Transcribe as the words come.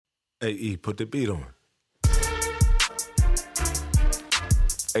Hey, E, put the beat on.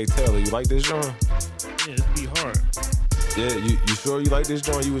 Hey, Taylor, you like this joint? Yeah, this beat hard. Yeah, you sure you like this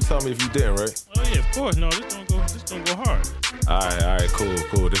joint? You would tell me if you didn't, right? Oh yeah, of course. No, this don't go hard. All right,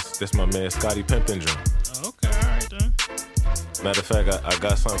 cool. This my man Scottie Pippen joint. Oh, okay, all right then. Matter of fact, I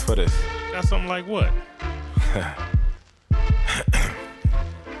got something for this. Got something like what?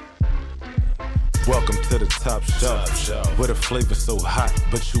 Welcome to the top shelf, where the flavor so hot,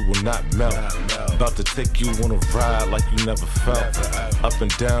 but you will not melt. About to take you on a ride like you never felt. Up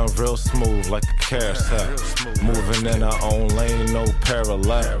and down real smooth like a carousel. Moving in our own lane, no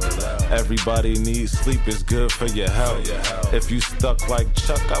parallel. Everybody needs sleep, it's good for your health. If you stuck like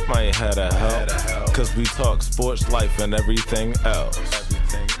Chuck, I might have to help. Cause we talk sports, life, and everything else.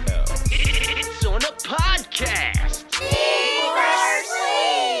 It's on a podcast.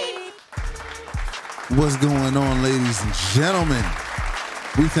 What's going on, ladies and gentlemen?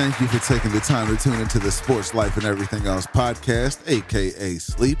 We thank you for taking the time to tune into the Sports Life and Everything Else podcast, a.k.a.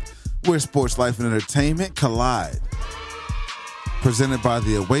 Sleep, where sports, life, and entertainment collide. Presented by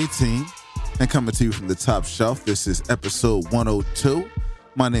the Away Team and coming to you from the top shelf, this is episode 102.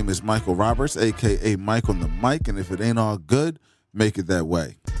 My name is Michael Roberts, a.k.a. Mike on the mic, and if it ain't all good, make it that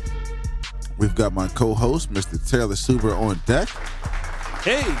way. We've got my co-host, Mr. Taylor Suber, on deck.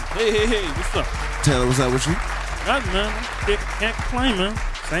 Hey, what's up? Taylor, what's up with you? Nothing, man. Can't complain, man.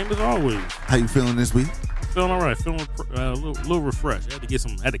 Same as always. How you feeling this week? Feeling all right. Feeling a little refreshed. Had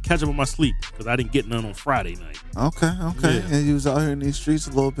to catch up on my sleep because I didn't get none on Friday night. Okay. Yeah. And you was out here in these streets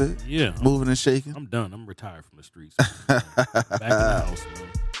a little bit? Yeah. Moving and shaking? I'm done. I'm retired from the streets. Back in the house, man.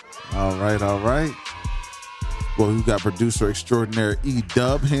 All right. Well, we got producer extraordinaire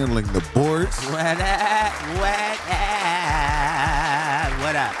E-Dub handling the boards. What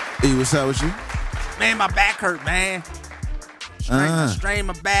up? E, what's up with you? Man, my back hurt, man. Strain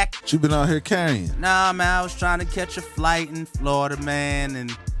my back. What you been out here carrying? Nah, man, I was trying to catch a flight in Florida, man,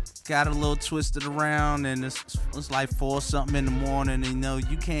 and got a little twisted around, and it's like 4 something in the morning. And, you know,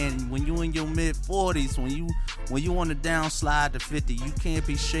 you can't, when you in your mid-40s, when you on the downslide to 50, you can't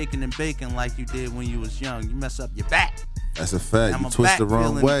be shaking and baking like you did when you was young. You mess up your back. That's a fact. Now You twist the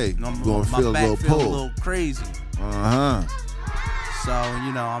wrong way. You're going to feel a little pull. A little crazy. Uh-huh. So,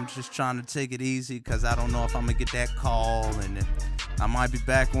 you know, I'm just trying to take it easy because I don't know if I'm going to get that call, and I might be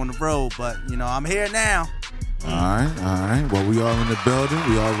back on the road, but, you know, I'm here now. All right. Well, we all in the building.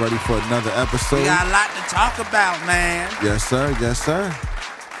 We all ready for another episode. We got a lot to talk about, man. Yes, sir.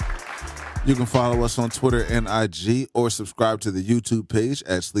 You can follow us on Twitter and IG or subscribe to the YouTube page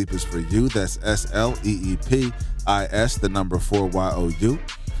at Sleep Is For You. That's SLEEPIS, the number 4YOU.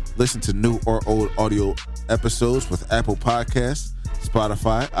 Listen to new or old audio episodes with Apple Podcasts,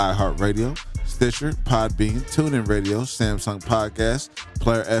 Spotify, iHeartRadio, Stitcher, Podbean, TuneIn Radio, Samsung Podcast,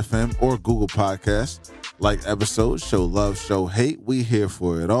 Player FM, or Google Podcasts. Like episodes, show love, show hate. We here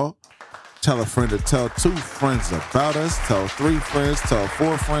for it all. Tell a friend to tell 2 friends about us. Tell 3 friends, tell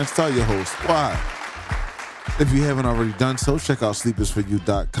 4 friends, tell your whole squad. If you haven't already done so, check out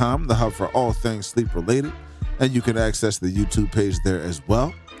sleepisforyou.com, the hub for all things sleep related. And you can access the YouTube page there as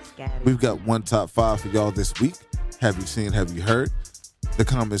well. We've got one top 5 for y'all this week. Have you seen, have you heard? The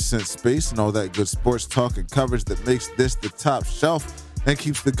common sense space and all that good sports talk and coverage that makes this the top shelf and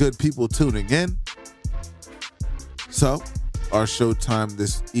keeps the good people tuning in. So, our show time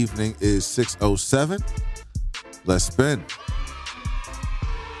this evening is 6:07. Let's spin.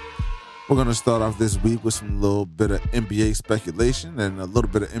 We're going to start off this week with some little bit of NBA speculation and a little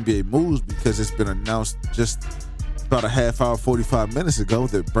bit of NBA moves because it's been announced just about a half hour, 45 minutes ago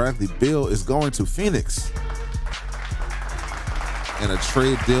that Bradley Beal is going to Phoenix in a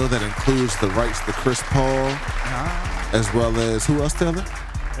trade deal that includes the rights to Chris Paul, as well as, who else, Taylor?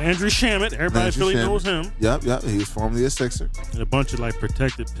 Andrew Shamet. Everybody really knows him. Yep. He was formerly a Sixer. And a bunch of like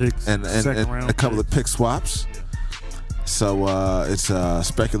protected picks and a couple of pick swaps. Yeah. So it's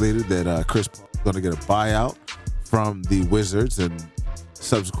speculated that Chris Paul is going to get a buyout from the Wizards and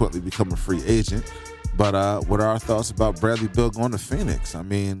subsequently become a free agent. But what are our thoughts about Bradley Beal going to Phoenix? I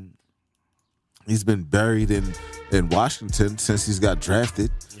mean, he's been buried in Washington since he's got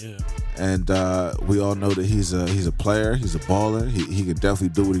drafted. Yeah. And we all know that he's a player. He's a baller. He can definitely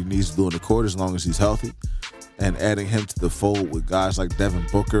do what he needs to do on the court as long as he's healthy. And adding him to the fold with guys like Devin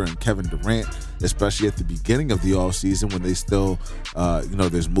Booker and Kevin Durant, especially at the beginning of the offseason when they still,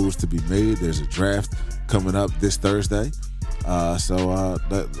 there's moves to be made. There's a draft coming up this Thursday.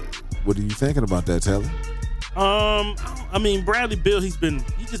 What are you thinking about that, Taylor? I mean, Bradley Beal, he's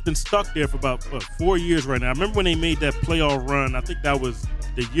just been stuck there for about 4 years right now. I remember when they made that playoff run. I think that was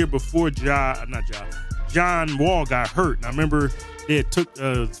the year before John Wall got hurt. And I remember they had took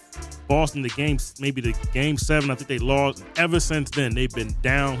Boston, maybe the game 7, I think they lost. Ever since then, they've been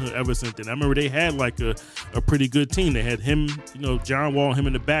downhill ever since then. I remember they had like a pretty good team. They had him, John Wall, him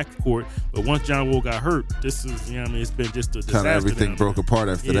in the backcourt. But once John Wall got hurt, this is, it's been just a disaster. Kind of everything broke apart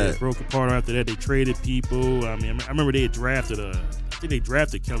after that. Yeah, broke apart after that. They traded people. I remember they had drafted I think they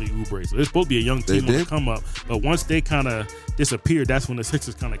drafted Kelly Oubre. So it's supposed to be a young team on the come up. But once they kind of disappeared, that's when the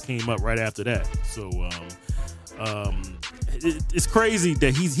Sixers kind of came up right after that. So it's crazy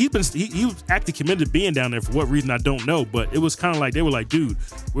that he was actually committed to being down there for what reason I don't know, but it was kind of like they were like, dude,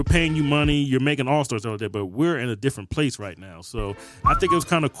 we're paying you money, you're making all-stars out there, but we're in a different place right now. So I think it was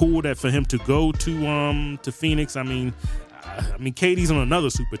kind of cool that for him to go to Phoenix. I mean, KD's on another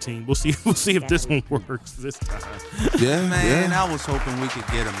super team. We'll see if this one works this time. Yeah, man. I was hoping we could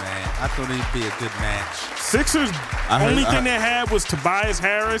get him, man. I thought it'd be a good match. Sixers, only thing they had was Tobias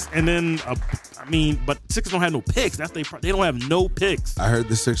Harris, and then but Sixers don't have no picks. They don't have no picks. I heard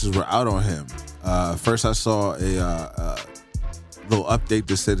the Sixers were out on him. First, I saw a little update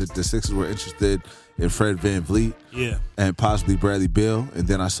that said that the Sixers were interested in Fred VanVleet, and possibly Bradley Beal, and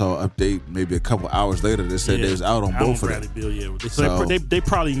then I saw an update maybe a couple hours later that said they was out on both of them. Bradley Beal, So they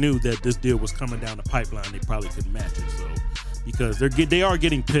probably knew that this deal was coming down the pipeline. They probably couldn't match it, so because they are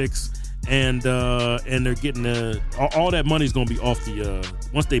getting picks, and they're getting all that money's going to be off the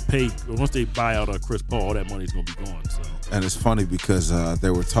once they buy out Chris Paul, all that money's going to be gone. So. And it's funny because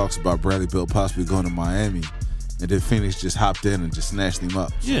there were talks about Bradley Beal possibly going to Miami, and then Phoenix just hopped in and just snatched him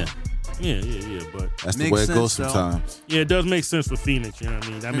up. So. Yeah, but that's the way it goes sometimes. Yeah, it does make sense for Phoenix. You know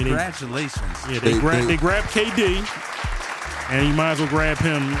what I mean? Congratulations. They grabbed KD, and you might as well grab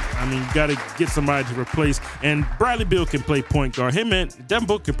him. I mean, you got to get somebody to replace. And Bradley Beal can play point guard. Him and Devin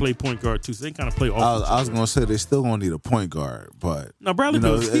Booker can play point guard too. So they kind of play off. I was going to say they still going to need a point guard, but no, Bradley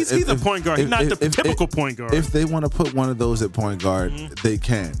Beal, he's a point guard. He's not the typical point guard. If they want to put one of those at point guard, they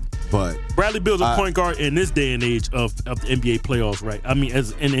can. But Bradley Beal's a point guard in this day and age of the NBA playoffs, right? I mean,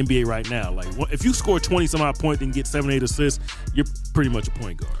 as in the NBA right now, like if you score 20-some-odd points and get 7-8 assists, you're pretty much a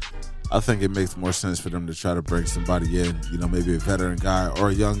point guard. I think it makes more sense for them to try to bring somebody in, maybe a veteran guy or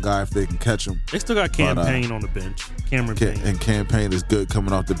a young guy if they can catch him. They still got Campaign on the bench. Cameron Payne. And Campaign is good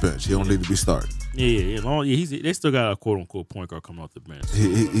coming off the bench. He don't need to be started. Yeah. They still got a quote-unquote point guard coming off the bench.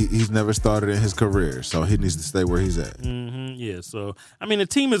 He's never started in his career, so he needs to stay where he's at. Yeah, so, the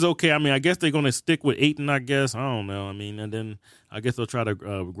team is okay. I guess they're going to stick with Ayton, I guess. I don't know. And then I guess they'll try to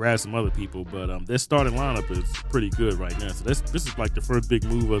grab some other people. But their starting lineup is pretty good right now. So this is like the first big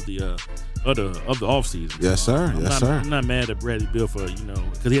move of the offseason. Yes, sir. I'm not mad at Bradley Beal for,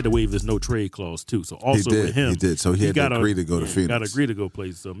 because he had to waive his no-trade clause, too. So also with him. He did. So he had to agree to go to Phoenix. Got to agree to go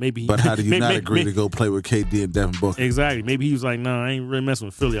play. So maybe. But how do you not agree to go play with KD and Devin Booker? Exactly. Maybe he was like, nah, I ain't really messing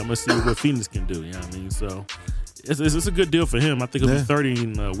with Philly. I'm going to see what Phoenix can do. You know what I mean? So it's a good deal for him. I think it'll be 30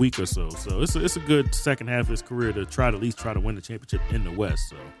 in a week or so. So it's a good second half of his career to at least try to win the championship in the West.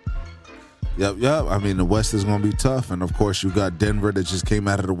 So. Yep. The West is going to be tough. And, of course, you got Denver that just came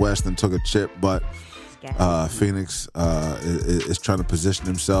out of the West and took a chip. But Phoenix is trying to position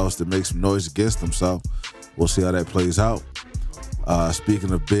themselves to make some noise against them. So we'll see how that plays out.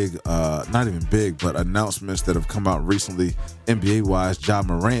 Speaking of big, not even big, but announcements that have come out recently, NBA-wise, Ja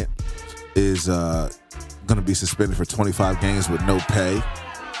Morant is going to be suspended for 25 games with no pay.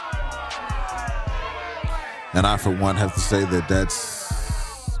 And I, for one, have to say that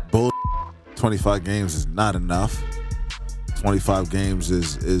that's bull. 25 games is not enough. 25 games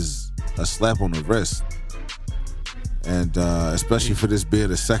is a slap on the wrist. And especially for this being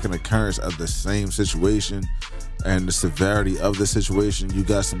the second occurrence of the same situation and the severity of the situation, you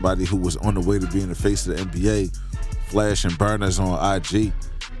got somebody who was on the way to being the face of the NBA, flashing burners on IG.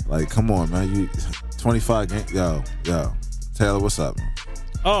 Like, come on, man. 25 games. Yo. Taylor, what's up, man?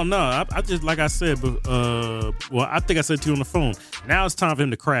 Oh, no. I just, like I said, but I think I said to you on the phone, now it's time for him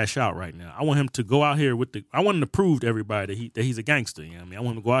to crash out right now. I want him to go out here I want him to prove to everybody that he's a gangster. You know what I mean? I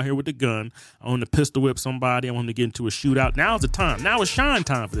want him to go out here with the gun. I want him to pistol whip somebody. I want him to get into a shootout. Now's the time. Now it's shine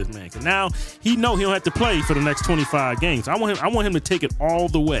time for this man. Because now he don't have to play for the next 25 games. I want him to take it all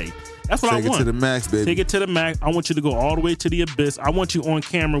the way. That's what I want. Take it to the max, baby. Take it to the max. I want you to go all the way to the abyss. I want you on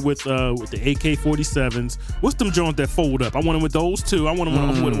camera with the AK-47s. What's them Jones that fold up? I want him with those too. I want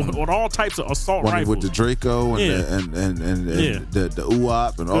him with all types of assault rifles. With the Draco and the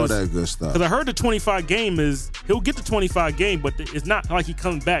UOP and all that good stuff. Because I heard the 25 game he'll get the 25 game, but it's not like he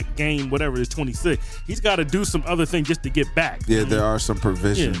comes back game whatever it is 26. He's got to do some other thing just to get back. Yeah, there are some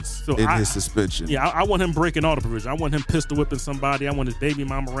provisions in his suspension. Yeah, I want him breaking all the provisions. I want him pistol whipping somebody. I want his baby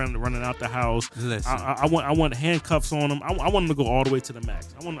mama running out the house. Listen. I want handcuffs on him. I want him to go all the way to the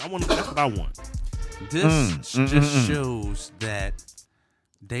max. I want. That's what I want. This just shows that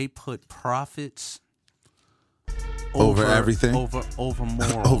they put profits Over everything? over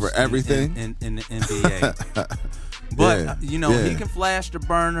morals Over everything? in the NBA. But he can flash the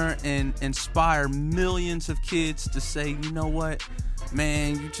burner and inspire millions of kids to say, you know what,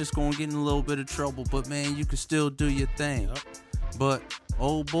 man, you just gonna get in a little bit of trouble, but man, you can still do your thing. Yep. But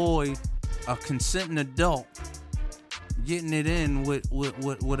oh boy, a consenting adult getting it in with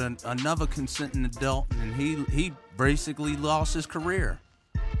another consenting adult, and he basically lost his career.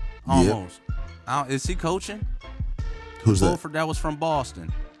 Almost. Is he coaching? Who's that? Wolford, that was from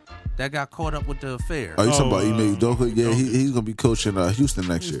Boston. That got caught up with the affair. Oh, you talking about Ime Udoka? Yeah, he's gonna be coaching Houston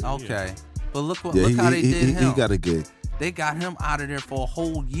next year. Okay, but look how they he, did him. He got a gig. They got him out of there for a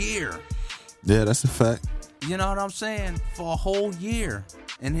whole year. Yeah, that's a fact. You know what I'm saying? For a whole year,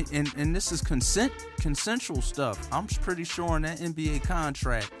 and this is consensual stuff. I'm pretty sure in that NBA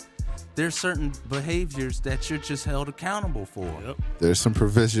contract, there's certain behaviors that you're just held accountable for. Yep. There's some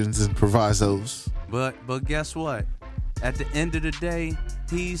provisions and provisos. But guess what? At the end of the day,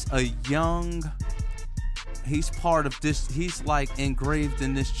 he's part of this. He's like engraved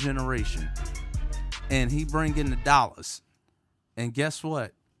in this generation, and he bring in the dollars. And guess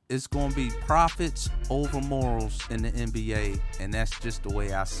what? It's going to be profits over morals in the NBA, and that's just the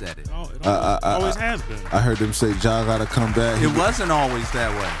way I said it. Oh, it always has been. I heard them say Ja got to come back. It wasn't always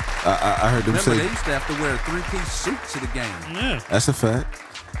that way. I heard them Remember, say they used to have to wear a 3-piece suit to the game. Yeah. that's a fact.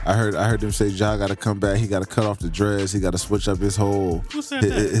 I heard them say Ja got to come back. He got to cut off the dreads. He got to switch up his whole Who said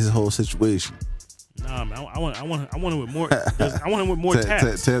that? his whole situation. Nah, man, I want him with more. I want him with more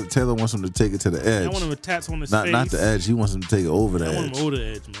tats. Taylor wants him to take it to the edge. I want him with tats on his face. Not the edge. He wants him to take it over the I want edge. him over the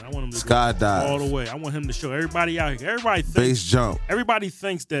edge, man. I want him to Skydive. go all the way. I want him to show everybody out here. Base jump. Everybody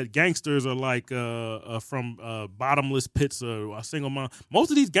thinks that gangsters are like from bottomless pits or a single mom. Most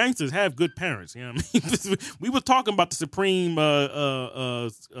of these gangsters have good parents. You know what I mean? We were talking about the Supreme.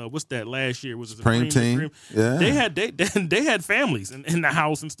 What's that? Last year was it Supreme team. Yeah, they had families in the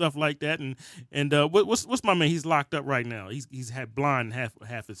house and stuff like that. And what's my man? He's locked up right now. He's had blind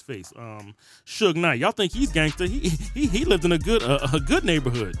half his face. Suge Knight. Y'all think he's gangster? He lived in a good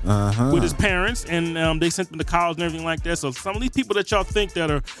neighborhood with his parents, and they sent him to college and everything like that. So some of these people that y'all think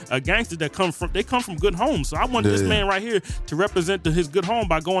that are gangsters that come from good homes. So I want this man right here to represent his good home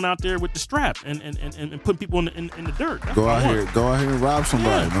by going out there with the strap and putting people in the dirt. That's go out here and rob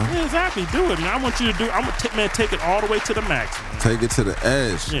somebody, man. Yeah, exactly. Do it, man. I want you to do. I'm gonna take it all the way to the max, man. Take it to the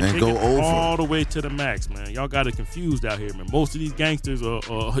edge and go over all the way to the max, man. Y'all got it confused out here, man. Most of these gangsters or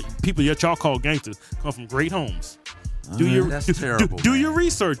people that y'all call gangsters come from great homes. That's terrible. Do your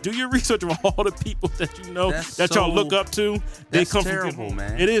research. Do your research of all the people that you know that y'all look up to. They come terrible, from good homes.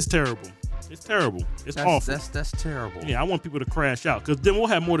 man. It is terrible. It's terrible. It's awful. That's terrible. Yeah, I want people to crash out because then we'll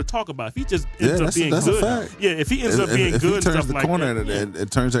have more to talk about. If he just ends up being that's good, a fact. yeah. If he ends up being if good, he turns stuff the like corner that, and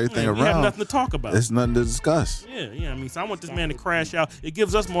it turns everything we have around. nothing to talk about. It's nothing to discuss. Yeah. I mean, so I want this man to crash out. It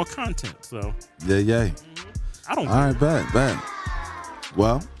gives us more content. So Yeah. I don't. All right, bad.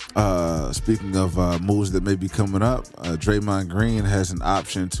 Well, speaking of moves that may be coming up, Draymond Green has an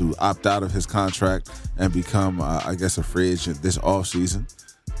option to opt out of his contract and become, I guess, a free agent this offseason.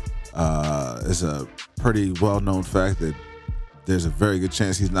 It's a pretty well-known fact that there's a very good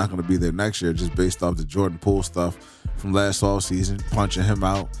chance he's not going to be there next year just based off the Jordan Poole stuff from last offseason, punching him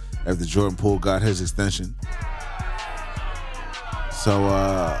out after Jordan Poole got his extension. So,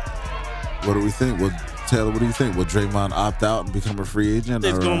 what do we think? Taylor, what do you think? Will Draymond opt out and become a free agent?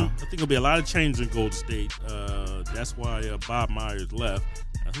 I think there'll be a lot of change in Golden State. That's why Bob Myers left.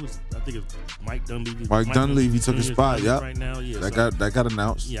 I think it's Mike Dunleavy. Mike Dunleavy took his spot. Yep. Right now, yeah. That got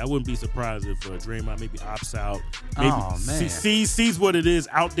announced. Yeah, I wouldn't be surprised if Draymond maybe opts out. Maybe man. Sees what it is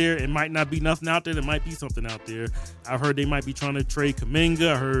out there. It might not be nothing out there. There might be something out there. I've heard they might be trying to trade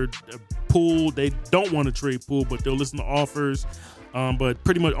Kuminga. I heard Poole. They don't want to trade Poole, but they'll listen to offers. But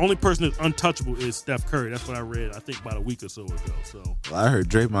pretty much only person that's untouchable is Steph Curry. That's what I read, I think, about a week or so ago. So I heard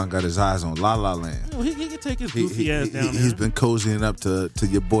Draymond got his eyes on La La Land. You know, he can take his goofy ass down there. He's been cozying up to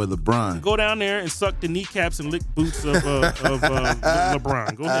your boy LeBron. Go down there and suck the kneecaps and lick boots of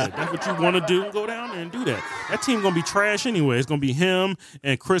LeBron. Go ahead. That's what you want to do. Go down there and do that. That team's going to be trash anyway. It's going to be him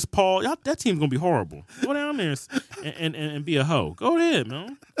and Chris Paul. That team's going to be horrible. Go down there and be a hoe. Go ahead,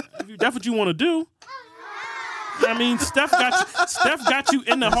 man. If that's what you want to do. I mean, Steph got you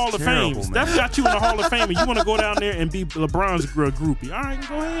in the Hall of Fame. Man. Steph got you in the Hall of Fame, and you want to go down there and be LeBron's groupie. All right,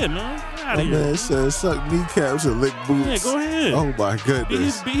 go ahead, man. Get out of here. Man said suck kneecaps and lick boots. Yeah, go ahead. Oh, my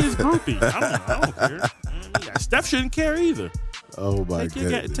goodness. Be his groupie. I don't care. Steph shouldn't care either. Oh my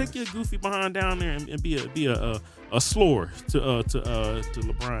Take your goofy behind down there and be a slore to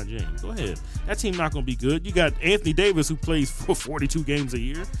LeBron James. Go ahead. That team not gonna be good. You got Anthony Davis who plays for 42 games a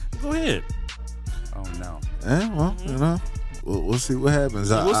year. Go ahead. Oh no. Well, you know, we'll see what happens.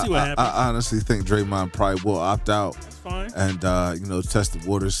 We'll see what happens. I honestly think Draymond probably will opt out. That's fine. And you know, test the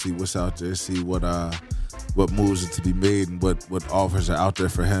waters, see what's out there, see what moves are to be made and what offers are out there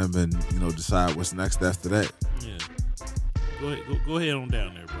for him, and you know, decide what's next after that. Yeah. Go ahead on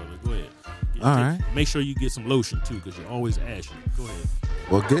down there, brother. Go ahead. All right. Make sure you get some lotion too, because you're always ashy. Go ahead.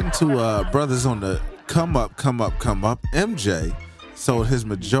 Well, getting to brothers on the come up. MJ sold his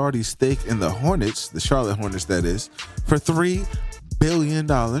majority stake in the Hornets, the Charlotte Hornets, that is, for $3 billion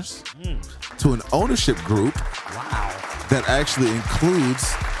to an ownership group that actually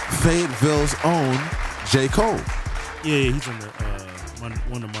includes Fayetteville's own J. Cole. Yeah, he's in the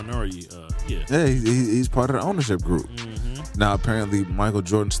one of the minority. Yeah, he's part of the ownership group. Now, apparently, Michael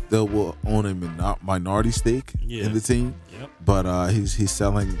Jordan still will own a minority stake in the team. Yep. But he's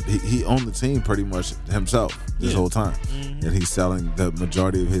selling. He owned the team pretty much himself this whole time, and he's selling the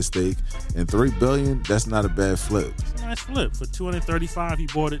majority of his stake. And $3 billion, that's not a bad flip. It's a nice flip for $235. He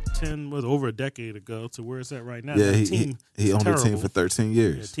bought it over a decade ago to where it's at right now. Yeah, he owned the team for 13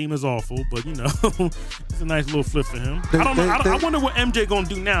 years. Yeah, team is awful, but you know, it's a nice little flip for him. I don't know. I wonder what MJ gonna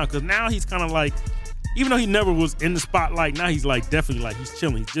do now, because now he's kind of like, even though he never was in the spotlight, now he's like definitely like he's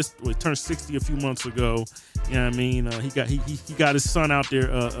chilling. He just turned 60 a few months ago. You know what I mean? He got his son out there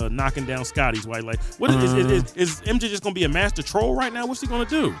knocking down Scotty's wife. Like, what is MJ just gonna be a master troll right now? What's he gonna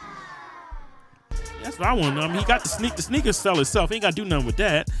do? That's what I want to know. I mean, he got the sneakers sell itself. He ain't got to do nothing with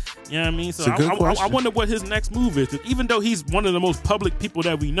that. You know what I mean? So I wonder what his next move is. Even though he's one of the most public people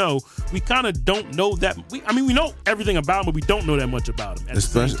that we know, we kind of don't know that. We know everything about him, but we don't know that much about him at the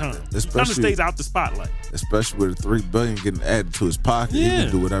same time. He kind of stays out the spotlight. Especially with the $3 billion getting added to his pocket. He can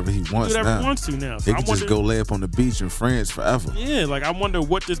do whatever he wants now. He wants to now. So he can just go lay up on the beach in France forever. Yeah, like I wonder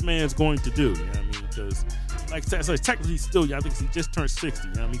what this man's going to do. You know what I mean? Because like so technically still, I think he just turned 60.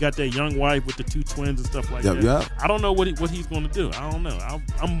 You know? I mean, he got that young wife with the 2 twins and stuff like that. Yep. I don't know what he's going to do. I don't know.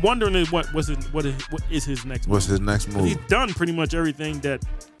 I'm wondering what is his next move. What's his next move? He's done pretty much everything that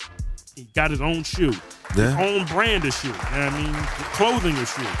he got his own shoe, his own brand of shoe. You know what I mean? Clothing of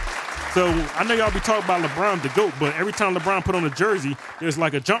shoe. So I know y'all be talking about LeBron the GOAT, but every time LeBron put on a jersey, there's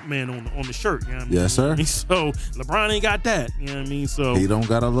like a jump man on the shirt. You know what I mean? Yes, sir. So LeBron ain't got that. You know what I mean? So he don't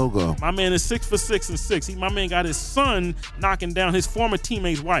got a logo. My man is 6 for 6 and 6. My man got his son knocking down his former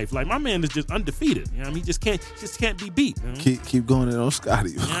teammate's wife. Like my man is just undefeated. You know what I mean? He just can't be beat. You know? Keep going in on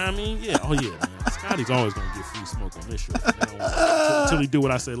Scotty. You know what I mean? Yeah. Oh yeah, man. Scotty's always gonna get free smoke on this show until he do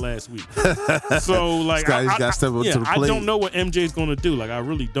what I said last week. So like, Scotty's got to step up to the plate. I don't know what MJ's gonna do. Like I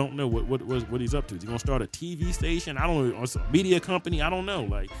really don't know what he's up to. Is he gonna start a TV station? I don't know, or some media company. I don't know.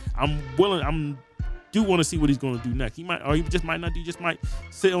 Like I'm do want to see what he's going to do next. He might, or he just might not. He just might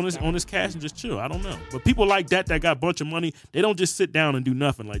sit on his cash and just chill. I don't know. But people like that got a bunch of money, they don't just sit down and do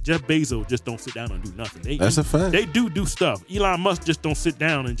nothing. Like Jeff Bezos just don't sit down and do nothing. That's a fact. They do stuff. Elon Musk just don't sit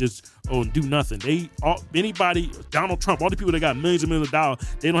down and just do nothing. Anybody, Donald Trump, all the people that got millions and millions of dollars,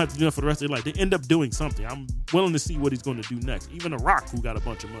 they don't have to do that for the rest of their life. They end up doing something. I'm willing to see what he's going to do next. Even The Rock, who got a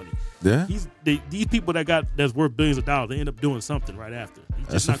bunch of money. Yeah. These people that's worth billions of dollars, they end up doing something right after. He's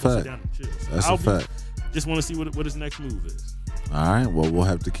just not going to sit down and chill. So That's a fact. Just want to see what his next move is. All right. Well, we'll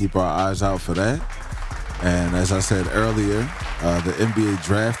have to keep our eyes out for that. And as I said earlier, the NBA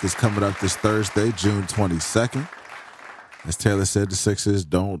draft is coming up this Thursday, June 22nd. As Taylor said, the Sixers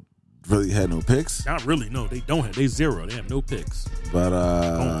don't really have no picks. Not really, no. They don't have. They zero. They have no picks. But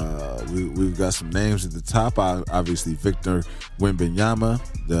we've got some names at the top. Obviously, Victor Wembanyama,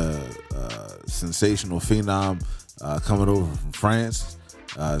 the sensational phenom coming over from France.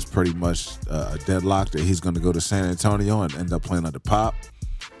 It's pretty much a deadlock that he's going to go to San Antonio and end up playing under Pop.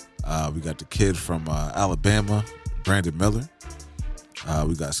 We got the kid from Alabama, Brandon Miller.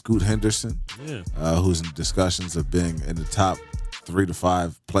 We got Scoot Henderson, who's in discussions of being in the top 3 to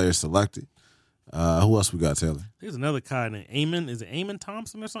 5 players selected. Who else we got, Taylor? There's another guy named Amon. Is it Amon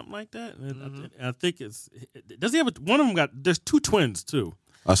Thompson or something like that? I think it's. Does he have one of them got? There's 2 twins too.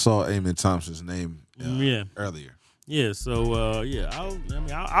 I saw Amon Thompson's name earlier. Yeah, so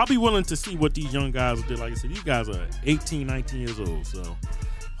I'll be willing to see what these young guys will do. Like I said, these guys are 18, 19 years old. So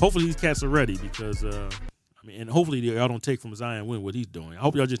hopefully these cats are ready because and hopefully y'all don't take from Zion Wynn what he's doing. I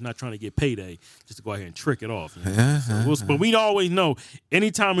hope y'all just not trying to get payday just to go ahead and trick it off. You know? But we always know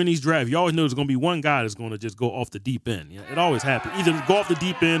anytime in these drafts, you always know there's going to be one guy that's going to just go off the deep end. You know, it always happens. Either go off the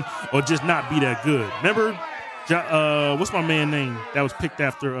deep end or just not be that good. Remember, what's my man name that was picked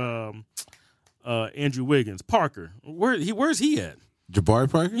after Andrew Wiggins, Parker. Where's he at?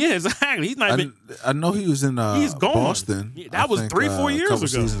 Jabari Parker? Yeah, exactly. He's not even. I know he was in He's gone. Boston. Yeah, that was 3-4 years a couple ago.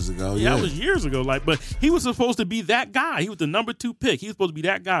 Seasons ago. Yeah, that was years ago. But he was supposed to be that guy. He was the number 2 pick. He was supposed to be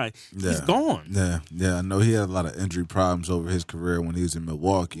that guy. He's gone. Yeah. I know he had a lot of injury problems over his career when he was in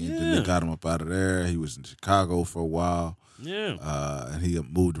Milwaukee. And then they got him up out of there. He was in Chicago for a while. Yeah. And he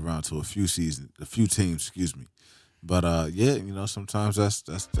moved around to a few teams. Excuse me. But sometimes that's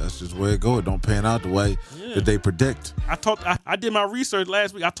just where it goes. It don't pan out the way that they predict. I did my research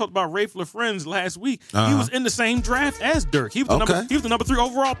last week. I talked about Rafe LaFrentz last week. He was in the same draft as Dirk. He was the number 3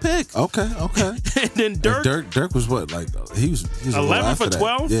 overall pick. Okay. And then Dirk was what, like he was 11 for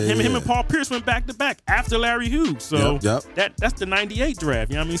 12. Yeah, him and Paul Pierce went back to back after Larry Hughes. So yep. that's the 98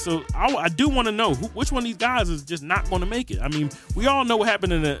 draft. You know what I mean? So I do want to know which one of these guys is just not going to make it. I mean, we all know what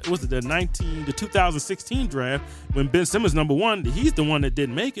happened in the 2016 draft. When Ben Simmons number 1, he's the one that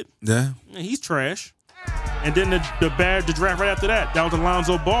didn't make it. Yeah. He's trash. And then the draft right after that was the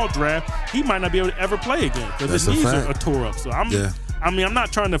Lonzo Ball draft. He might not be able to ever play again because his knees are tore up. So I'm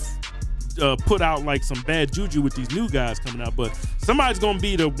not trying to put out like some bad juju with these new guys coming out, but somebody's going to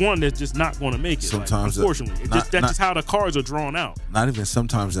be the one that's just not going to make it. Sometimes, unfortunately, that's just how the cards are drawn out. Not even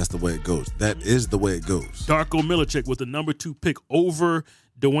sometimes that's the way it goes. That is the way it goes. Darko Milicic with the number 2 pick over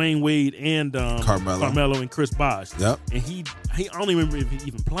Dwayne Wade and Carmelo and Chris Bosh. Yep. And I don't remember if he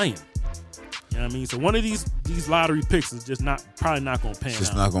even playing. You know what I mean? So one of these lottery picks is just probably not going to pan out.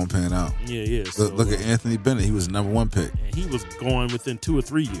 It's not going to pan out. Yeah. Look at Anthony Bennett. He was the number 1 pick. And he was going within 2 or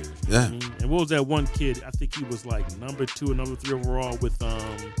 3 years. Yeah. I mean? And what was that one kid? I think he was like number 2 or number 3 overall with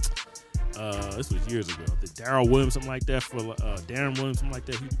this was years ago. The Darryl Williams, something like that, for Darren Williams, something like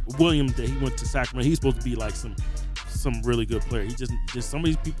that. He went to Sacramento. He's supposed to be like some really good player. He just some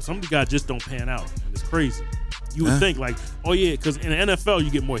of these guys just don't pan out, and it's crazy. You would think like, oh yeah, because in the NFL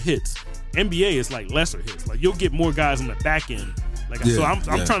you get more hits. NBA is like lesser hits. Like you'll get more guys on the back end. So I'm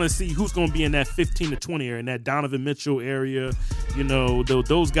trying to see who's going to be in that 15 to 20 area, in that Donovan Mitchell area,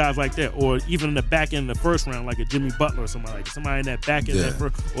 those guys like that, or even in the back end of the first round, like a Jimmy Butler or somebody like that. Somebody in that back end of that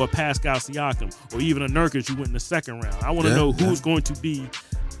first, or a Pascal Siakam, or even a Nurkic who went in the second round. I want to know who's going to be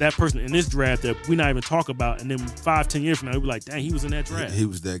that person in this draft that we not even talk about, and then 5-10 years from now we'll be like, dang, he was in that draft. He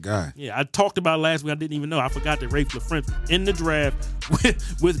was that guy. Yeah, I talked about it last week. I didn't even know. I forgot that Rafe LaFrentz was in the draft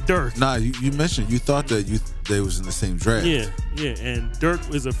with Dirk. Nah, you mentioned you thought that they was in the same draft. Yeah, and Dirk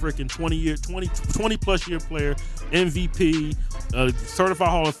is a freaking 20 plus year player, MVP, certified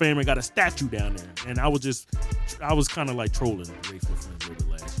Hall of Famer, got a statue down there, and I was kind of like trolling Rafe LaFrentz a little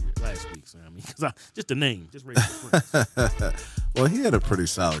bit last week. So I mean, because just the name, just Rafe LaFrentz. Well, he had a pretty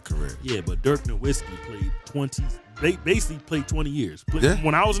solid career. Yeah, but Dirk Nowitzki played 20. They basically played 20 years. Yeah.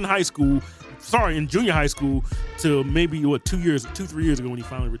 When I was in in junior high school, till maybe 2-3 years ago when he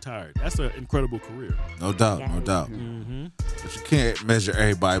finally retired. That's an incredible career. No doubt. Mm-hmm. But you can't measure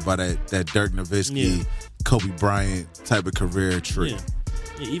everybody by that Dirk Nowitzki, Kobe Bryant type of career tree.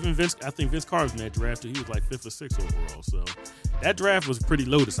 Yeah, even Vince. I think Vince Carter's in that draft too. He was like 5th or 6th overall. So that draft was pretty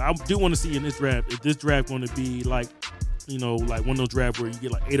loaded. So I do want to see in this draft, if this draft going to be like, like one of those drafts where you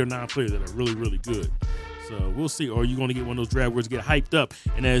get like 8 or 9 players that are really, really good. So we'll see. Or are you going to get one of those drafts where you get hyped up,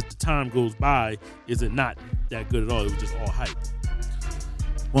 and as the time goes by, is it not that good at all? It was just all hype.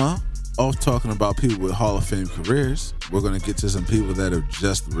 Well, talking about people with Hall of Fame careers, we're going to get to some people that have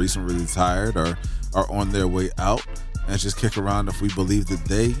just recently retired or are on their way out, and just kick around if we believe that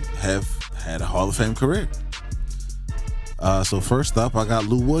they have had a Hall of Fame career. So first up, I got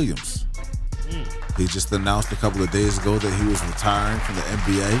Lou Williams. He just announced a couple of days ago that he was retiring from the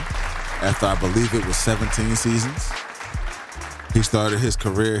NBA after, I believe it was 17 seasons. He started his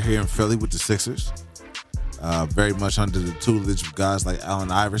career here in Philly with the Sixers, very much under the tutelage of guys like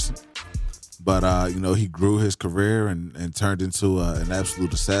Allen Iverson. But, he grew his career and turned into an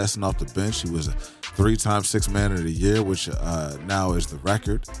absolute assassin off the bench. He was a 3-time Sixth Man of the Year, which now is the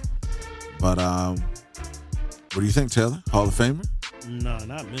record. But what do you think, Taylor? Hall of Famer? No,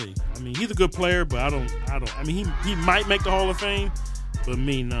 not me. I mean, he's a good player, but I don't. I mean, he might make the Hall of Fame, but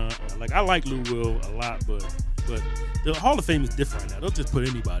me, no. Like, I like Lou Will a lot, but the Hall of Fame is different right now. They'll just put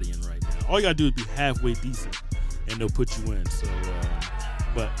anybody in right now. All you gotta do is be halfway decent, and they'll put you in. So,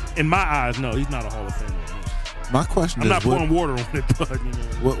 but in my eyes, no, he's not a Hall of Famer. My question I'm not pouring water on it,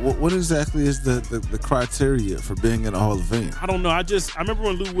 but what exactly is the criteria for being in the Hall of Fame? I don't know. I remember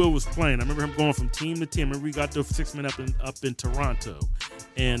when Lou Will was playing. I remember him going from team to team. I remember we got the 6 men up in Toronto,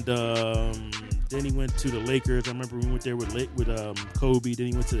 and then he went to the Lakers. I remember we went there with Kobe. Then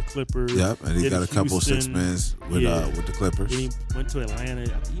he went to the Clippers. Yep, and he got a couple of 6 men with the Clippers. Then he went to Atlanta.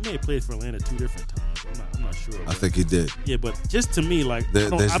 He may have played for Atlanta 2 different times. I'm not not sure. I think he did. Yeah, but just to me, like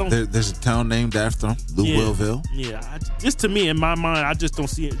There's a town named after him, Louisville. Yeah, just to me, in my mind, I just don't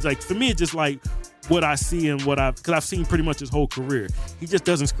see it. Like for me, it's just like what I see and because I've seen pretty much his whole career. He just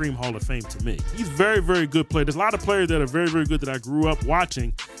doesn't scream Hall of Fame to me. He's very, very good player. There's a lot of players that are very, very good that I grew up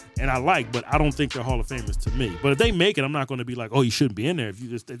watching and I like, but I don't think they're Hall of Famers to me. But if they make it, I'm not going to be like, oh, you shouldn't be in there.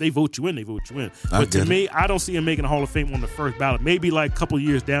 If they vote you in, they vote you in. But to me, I don't see him making a Hall of Fame on the first ballot. Maybe like a couple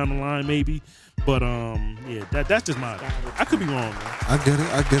years down the line, maybe. But yeah, that's just my opinion. I could be wrong, man. I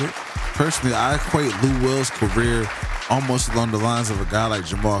get it. Personally, I equate Lou Will's career almost along the lines of a guy like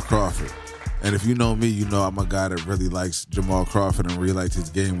Jamal Crawford. And if you know me, you know I'm a guy that really likes Jamal Crawford and really liked his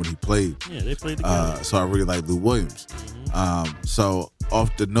game when he played. Yeah, they played together. So I really like Lou Williams. So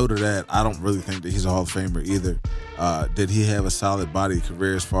off the note of that, I don't really think that he's a Hall of Famer either. Did he have a solid body of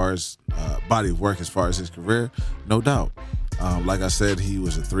career as far as body of work as far as his career? No doubt. Like I said, he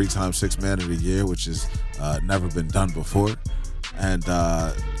was a 3-time Sixth Man of the Year, which has never been done before. And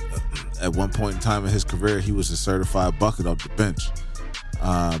at one point in time in his career, he was a certified bucket off the bench.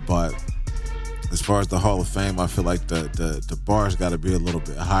 But as far as the Hall of Fame, I feel like the bar's got to be a little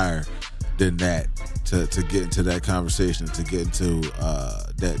bit higher than that to get into that conversation, to get into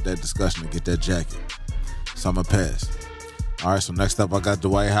that discussion, and get that jacket. So I'm going to pass. All right, so next up, I got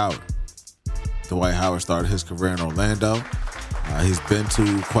Dwight Howard. Dwight Howard started his career in Orlando. He's been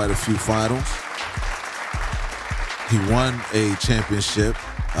to quite a few finals. He won a championship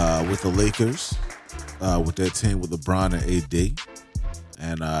with the Lakers, with that team with LeBron and AD.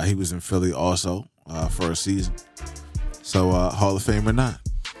 And he was in Philly also for a season. So Hall of Fame or not?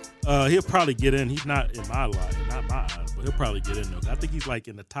 He'll probably get in. He's not in my eyes, but he'll probably get in though. I think he's like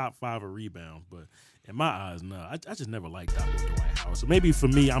in the top 5 of rebounds, but in my eyes, no. I just never liked that with Dwight Howard. So maybe for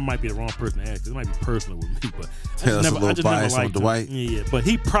me, I might be the wrong person to ask because it might be personal with me. But I just never liked Dwight. Yeah, but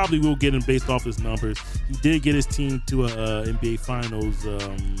he probably will get in based off his numbers. He did get his team to a NBA Finals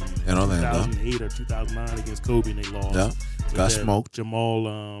in Orlando, 2008 or 2009 against Kobe, and they lost. Yeah, got smoked.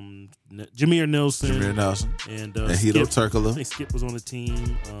 Jameer Nelson, and Hedo Turkoglu. I think Skip was on the team,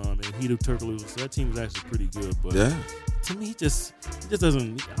 and Hedo Turkoglu. So that team was actually pretty good. But yeah. To me, he just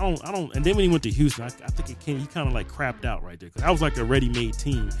doesn't. I don't. And then when he went to Houston, I think he kind of like crapped out right there because that was like a ready-made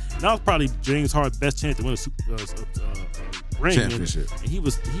team. And that was probably James Harden's best chance to win a ring. Championship. And he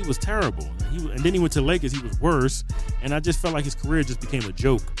was terrible. And then he went to Lakers. He was worse. And I just felt like his career just became a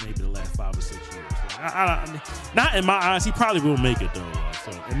joke. Maybe the last 5 or 6 years. Not in my eyes. He probably will make it though.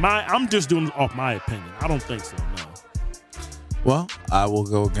 So I'm just doing it off my opinion. I don't think so. No. Well, I will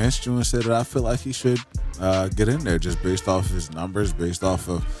go against you and say that I feel like he should get in there just based off of his numbers, based off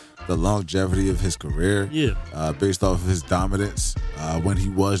of the longevity of his career, based off of his dominance when he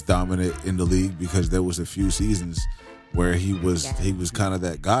was dominant in the league, because there was a few seasons where he was kind of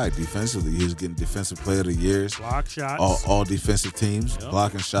that guy defensively. He was getting Defensive Player of the Year, block shots, all defensive teams,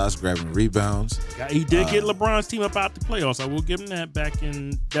 blocking shots, grabbing rebounds. He did get LeBron's team up out the playoffs. I will give him that back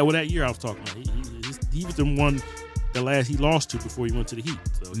in that year I was talking about. He was the one. The last he lost to before he went to the Heat,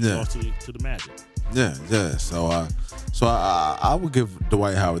 so he lost to the Magic. Yeah. So I would give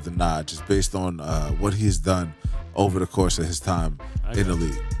Dwight Howard the nod just based on what he's done over the course of his time in the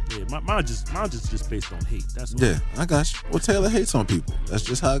league. Yeah, mine just based on hate. That's all. Yeah, I got you. Well, Taylor hates on people. That's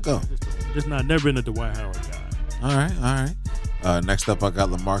just how it goes. Just never been a Dwight Howard guy. All right. Next up, I got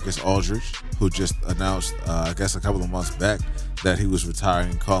LaMarcus Aldridge, who just announced, I guess a couple of months back, that he was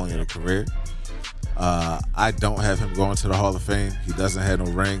retiring, calling it a career. I don't have him going to the Hall of Fame. He doesn't have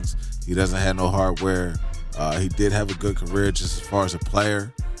no rings. He doesn't have no hardware. He did have a good career just as far as a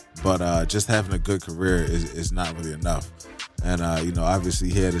player, but just having a good career is not really enough. And,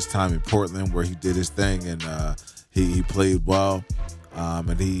 obviously he had his time in Portland where he did his thing, and he played well.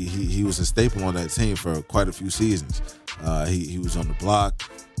 And he was a staple on that team for quite a few seasons. He was on the block.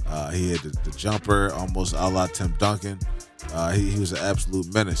 He had the jumper, almost a la Tim Duncan. He was an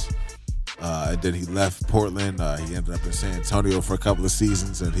absolute menace. And then he left Portland. He ended up in San Antonio for a couple of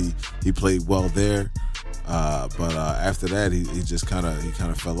seasons, and he played well there. But after that, he just kind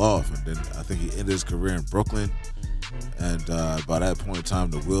of fell off. And then I think he ended his career in Brooklyn. And by that point in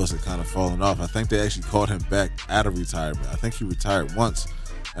time, the wheels had kind of fallen off. I think they actually called him back out of retirement. I think he retired once,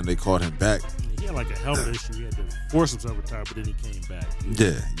 and they called him back. He had like a health issue. He had to force himself to retire, but then he came back.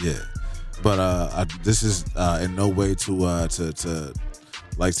 Yeah. But this is in no way to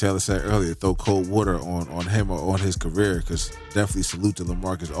like Taylor said earlier, throw cold water on him or on his career, because definitely salute to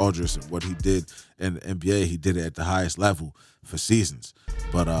LaMarcus Aldridge and what he did in the NBA. He did it at the highest level for seasons.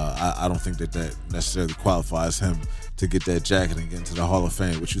 But I don't think that necessarily qualifies him to get that jacket and get into the Hall of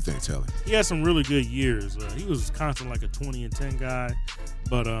Fame. What you think, Taylor? He had some really good years. He was constantly like a 20-10 guy,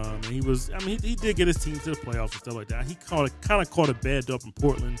 but he did get his team to the playoffs and stuff like that. He kind of caught a bad dub in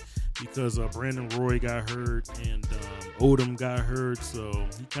Portland because Brandon Roy got hurt and Odom got hurt, so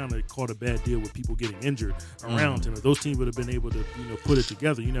he kind of caught a bad deal with people getting injured around him. If those teams would have been able to put it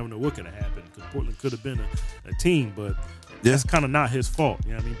together, you never know what could have happened, because Portland could have been a team, but that's kind of not his fault,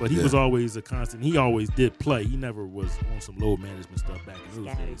 you know what I mean? But he was always a constant. He always did play. He never was on some load management stuff back in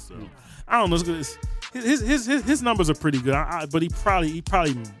those days. So I don't know. His numbers are pretty good, but he'll probably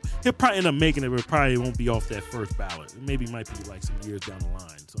end up making it, but probably won't be off that first ballot. Maybe might be like some years down the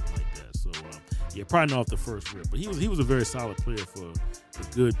line, something like that. So probably not off the first rip. But he was a very solid player for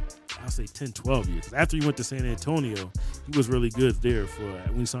a good, I'll say 10, 12 years. 'Cause after he went to San Antonio, he was really good there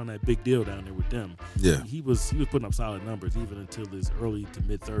when he signed that big deal down there with them. Yeah. He was putting up solid numbers even until his early to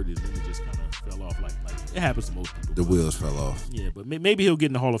mid 30s, and then he just kind of fell off like it happens to most people. The wheels fell off. Yeah, but maybe he'll get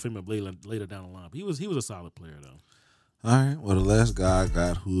in the Hall of Fame later down the line. But he was a solid player though. All right. Well, the last guy I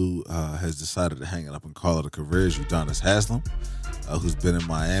got who has decided to hang it up and call it a career is Udonis Haslem, who's been in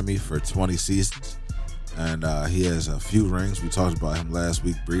Miami for 20 seasons. And he has a few rings. We talked about him last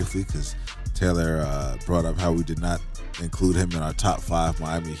week briefly because Taylor brought up how we did not include him in our top 5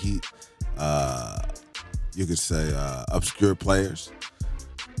 Miami Heat, you could say, obscure players.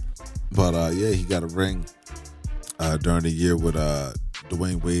 But, he got a ring during the year with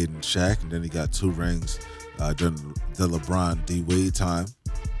Dwayne Wade and Shaq. And then he got 2 rings during the LeBron D. Wade time.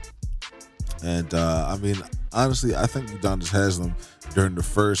 And, honestly, I think Udonis Haslem during the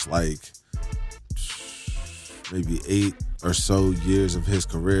first, maybe 8 or so years of his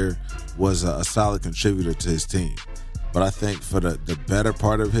career was a solid contributor to his team. But I think for the better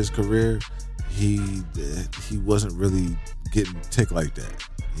part of his career, he wasn't really getting tick like that.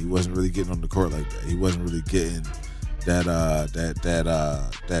 He wasn't really getting on the court like that. He wasn't really getting that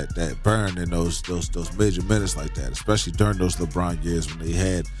burn in those major minutes like that, especially during those LeBron years when they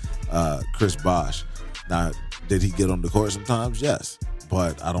had Chris Bosh. Now, did he get on the court sometimes? Yes.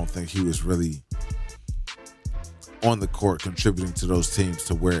 But I don't think he was really on the court contributing to those teams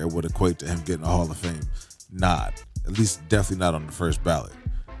to where it would equate to him getting a Hall of Fame nod. At least definitely not on the first ballot.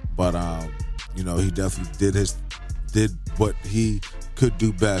 But he definitely did what he could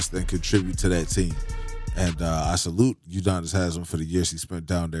do best and contribute to that team. And I salute Udonis Haslem for the years he spent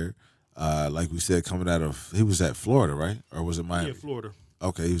down there. Like we said, he was at Florida, right? Or was it Miami? Yeah, Florida.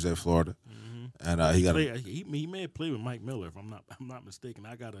 Okay, he was at Florida. Mm-hmm. And he may have played with Mike Miller, if I'm not mistaken.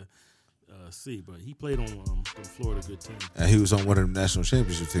 I gotta see, but he played on the Florida good team. And he was on one of the national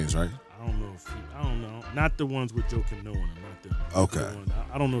championship teams, right? I don't know. Not the ones with Joakim Noah. Not them. Okay.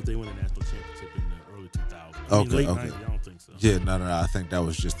 I don't know if they won a national championship in the early 2000s. Okay. Late 90s, I don't think so. Yeah, no. I think that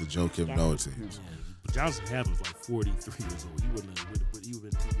was just the Joakim Noah teams. Yeah, but Johnson Haslem was like 43 years old. He wouldn't have he would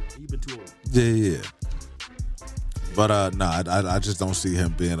have been too young. He'd been too old. Yeah. But I just don't see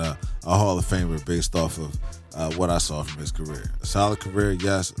him being a Hall of Famer based off of what I saw from his career. A solid career,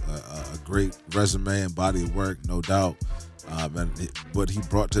 yes. A great resume and body of work, no doubt. And what he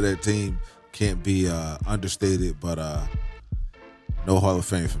brought to that team can't be understated, but no Hall of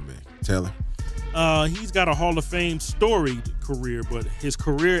Fame for me. Taylor? He's got a Hall of Fame storied career, but his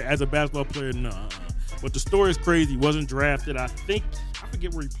career as a basketball player, no. But the story is crazy. He wasn't drafted. I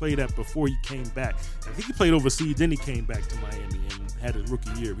forget where he played at before he came back. I think he played overseas, then he came back to Miami and had his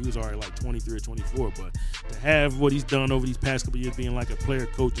rookie year. He was already like 23 or 24, but to have what he's done over these past couple of years, being like a player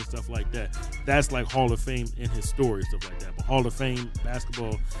coach and stuff like that, that's like Hall of Fame in his story, stuff like that. But Hall of Fame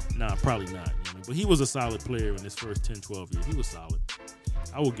basketball, nah, probably not. You know what I mean? But he was a solid player in his first 10, 12 years. He was solid.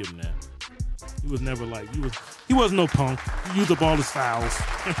 I will give him that. He was never he wasn't no punk. He used up all his fouls.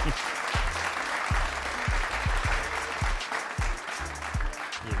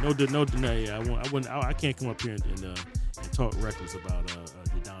 No deny. I can't come up here and talk reckless about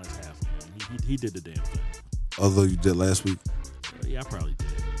Udonis Haslem. He did the damn thing. Although you did last week. Yeah, I probably did.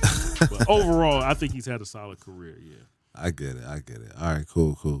 But overall, I think he's had a solid career. Yeah. I get it. All right,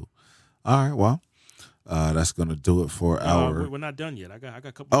 cool. All right, well, that's gonna do it for our. We're not done yet. I got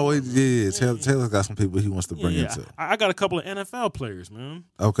a couple. Oh wait, yeah. Taylor's got some people he wants to bring into. I got a couple of NFL players, man.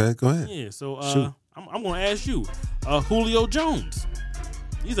 Okay, go ahead. Yeah. So I'm gonna ask you, Julio Jones.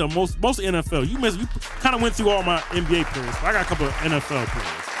 These are most NFL. You kind of went through all my NBA players. I got a couple of NFL players.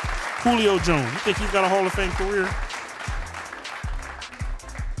 Julio Jones. You think he's got a Hall of Fame career?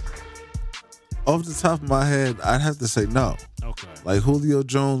 Off the top of my head, I'd have to say no. Okay. Like Julio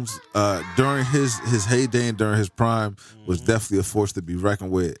Jones, during his heyday and during his prime, was definitely a force to be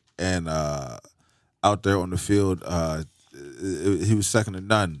reckoned with. And out there on the field, he was second to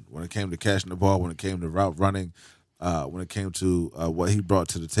none when it came to catching the ball, when it came to route running, when it came to what he brought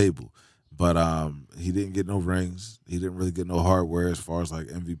to the table. But he didn't get no rings. He didn't really get no hardware as far as like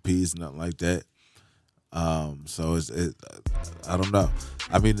MVPs, nothing like that. So I don't know.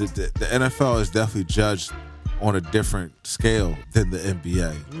 I mean, the NFL is definitely judged on a different scale than the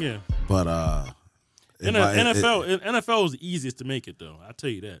NBA. Yeah. But NFL is the easiest to make it, though. I tell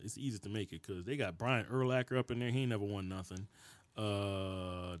you that. It's the easiest to make it because they got Brian Urlacher up in there. He ain't never won nothing.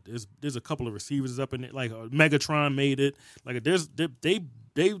 There's a couple of receivers up in it. Like Megatron made it. Like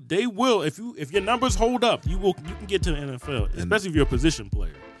they will if your numbers hold up, you can get to the NFL, especially if you're a position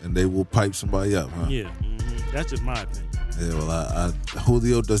player. And they will pipe somebody up, huh? Yeah, that's just my opinion. Yeah, well,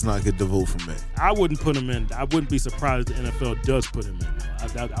 Julio does not get the vote from me. I wouldn't put him in. I wouldn't be surprised if the NFL does put him in.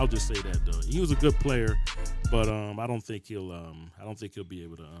 I'll just say that though. He was a good player, but I don't think he'll be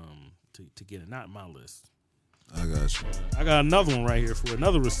able to get it. Not in my list. I got you. I got another one right here for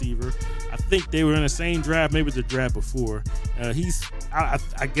another receiver. I think they were in the same draft, maybe the draft before.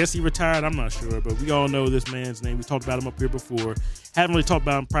 I guess he retired. I'm not sure, but we all know this man's name. We talked about him up here before. Haven't really talked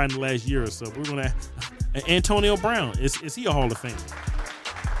about him probably in the last year or so. We're gonna Antonio Brown. Is he a Hall of Famer?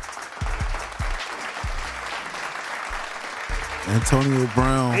 Antonio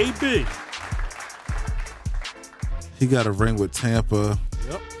Brown. AB. He got a ring with Tampa.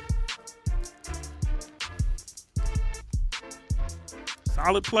 Yep.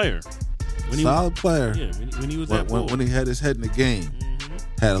 Solid player. Solid player. Yeah, when he was when he had his head in the game. Mm-hmm.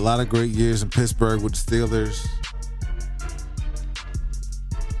 Had a lot of great years in Pittsburgh with the Steelers.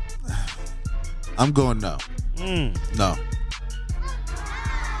 I'm going no. No.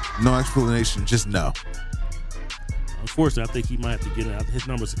 No explanation, just no. Unfortunately, I think he might have to get in. His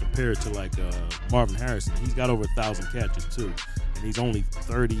numbers are compared to like Marvin Harrison. He's got over 1,000 catches too, and he's only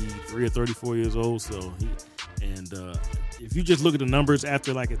 33 or 34 years old. So if you just look at the numbers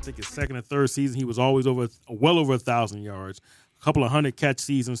after like I think his second or third season, he was always well over 1,000 yards, a couple of 100 catch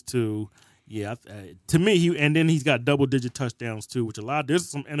seasons too. Yeah, to me, he's got double-digit touchdowns too, which there's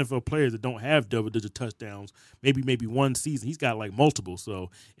some NFL players that don't have double-digit touchdowns. Maybe one season. He's got like multiple. So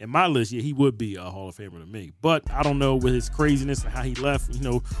in my list, yeah, he would be a Hall of Famer to me. But I don't know with his craziness and how he left,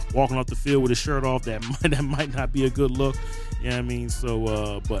 walking off the field with his shirt off, that might not be a good look. You know what I mean?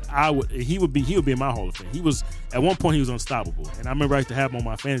 So, but he would be in my Hall of Fame. He was at one point he was unstoppable, and I remember I used to have him on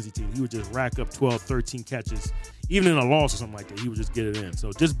my fantasy team. He would just rack up 12, 13 catches. Even in a loss or something like that, he would just get it in.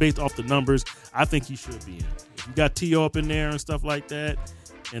 So just based off the numbers, I think he should be in. If you got T.O. up in there and stuff like that,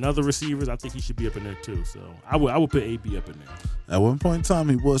 and other receivers, I think he should be up in there too. So I would put AB up in there. At one point in time,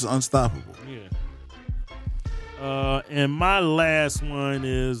 he was unstoppable. Yeah. And my last one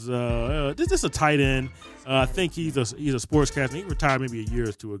is this is a tight end. I think he's a sportscaster. He retired maybe a year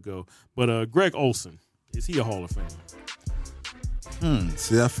or two ago. But Greg Olsen, is he a Hall of Famer?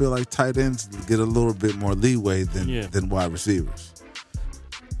 See, I feel like tight ends get a little bit more leeway than wide receivers.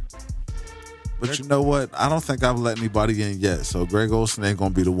 But you know what? I don't think I've let anybody in yet, so Greg Olsen ain't gonna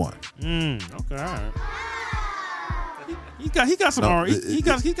be the one. Okay, all right. He got some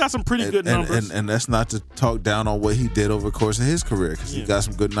he got some pretty good numbers. And that's not to talk down on what he did over the course of his career, because he got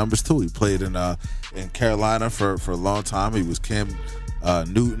some good numbers too. He played in Carolina for a long time. He was Cam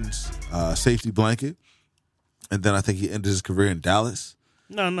Newton's safety blanket. And then I think he ended his career in Dallas.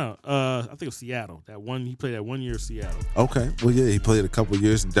 No. I think it was Seattle. He played that 1 year in Seattle. Okay. Well, yeah, he played a couple of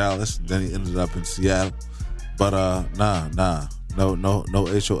years in Dallas. Then he ended up in Seattle. But nah. No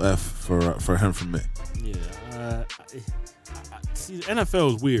HOF for him from me. Yeah. See, the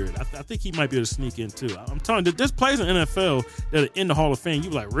NFL is weird. I think he might be able to sneak in too. I'm telling you, there's players in the NFL that are in the Hall of Fame.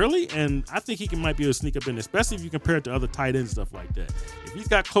 You're like, really? And I think he might be able to sneak up in there, especially if you compare it to other tight ends, stuff like that. If he's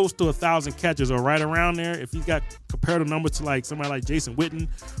got close to 1,000 catches or right around there, if he's got comparative numbers to like somebody like Jason Witten,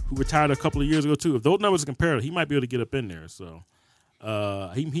 who retired a couple of years ago too, if those numbers are comparative, he might be able to get up in there. So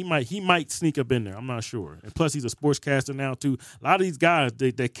he might sneak up in there. I'm not sure. And plus, he's a sportscaster now too. A lot of these guys,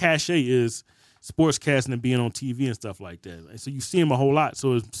 their cachet is sportscasting and being on TV and stuff like that. And so you see him a whole lot,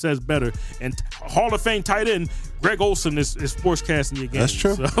 so it says better. And Hall of Fame tight end Greg Olsen is sportscasting your game. That's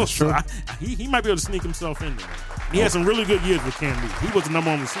true. That's true. He might be able to sneak himself in there. He had some really good years with Cam Newton. He was the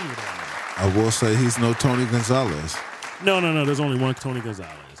number one receiver down there. I will say he's no Tony Gonzalez. No. There's only one Tony Gonzalez.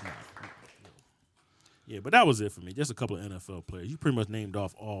 No. Yeah, but that was it for me. Just a couple of NFL players. You pretty much named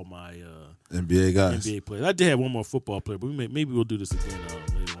off all my NBA guys. NBA players. I did have one more football player, but maybe we'll do this again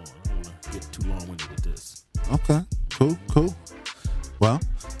later on. I don't want to get too long-winded with this. Okay, cool. Well,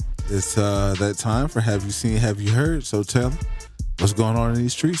 it's that time for Have You Seen, Have You Heard? So tell me, what's going on in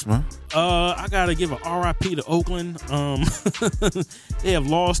these streets, man? I gotta give a RIP to Oakland. They have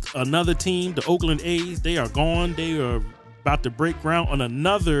lost another team, the Oakland A's. They are gone. They are about to break ground on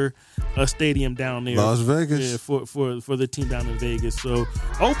another stadium down there, Las Vegas. Yeah, for the team down in Vegas. So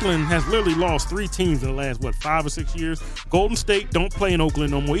Oakland has literally lost 3 teams in the last 5 or 6 years. Golden State don't play in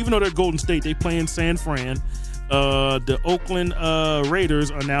Oakland no more. Even though they're Golden State, they play in San Fran. The Oakland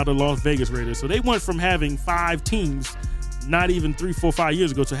Raiders are now the Las Vegas Raiders. So they went from having 5 teams, not even 3, 4, 5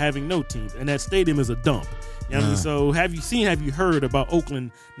 years ago, to having no teams. And that stadium is a dump. You know what I mean? So have you heard about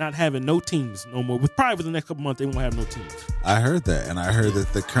Oakland not having no teams no more? Probably within the next couple months, they won't have no teams. I heard that, and I heard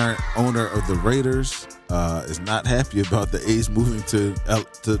that the current owner of the Raiders is not happy about the A's moving to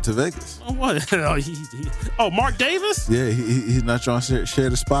Vegas. Oh, what? Mark Davis? Yeah, he's not trying to share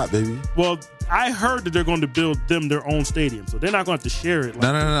the spot, baby. Well, I heard that they're going to build them their own stadium, so they're not going to have to share it. No.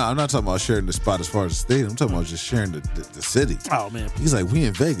 I'm not talking about sharing the spot as far as the stadium. I'm talking about just sharing the city. Oh, man. He's like, we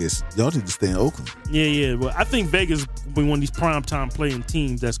in Vegas. Y'all need to stay in Oakland. Yeah. Well, I think Vegas will be one of these primetime playing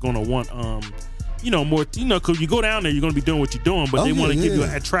teams that's going to want, more, because you go down there, you're going to be doing what you're doing, but they want to give you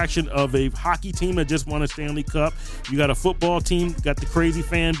an attraction of a hockey team that just won a Stanley Cup. You got a football team, got the crazy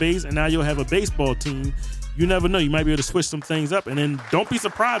fan base, and now you'll have a baseball team. You never know. You might be able to switch some things up, and then don't be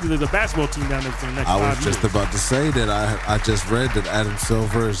surprised if there's a basketball team down there for the next 5 years. I was just about to say that I just read that Adam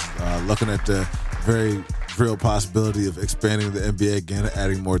Silver is looking at the very real possibility of expanding the NBA again and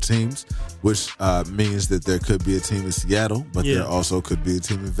adding more teams, which means that there could be a team in Seattle, but there also could be a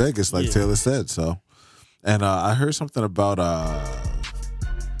team in Vegas, like Taylor said. So, and I heard something about either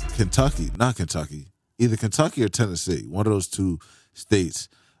Kentucky or Tennessee, one of those 2 states.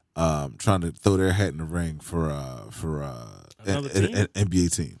 Trying to throw their hat in the ring for an NBA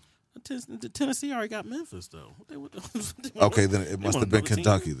team. Tennessee already got Memphis, though. Okay, then it must have been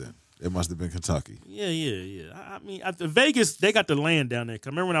Kentucky then. It must have been Kentucky. Yeah. I mean, at the Vegas, they got the land down there. 'Cause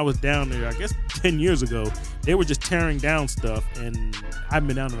I remember when I was down there, I guess 10 years ago, they were just tearing down stuff, and I haven't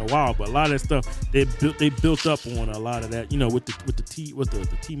been down in a while. But a lot of that stuff they built up on a lot of that. With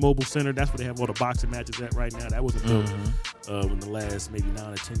the T-Mobile Center, that's where they have all the boxing matches at right now. That wasn't built in the last maybe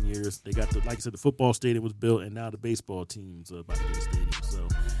 9 or 10 years. They got like I said, the football stadium was built, and now the baseball team's about to get a stadium. So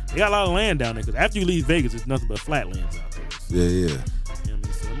they got a lot of land down there. Because after you leave Vegas, it's nothing but flatlands out there. So, yeah. You know what I mean?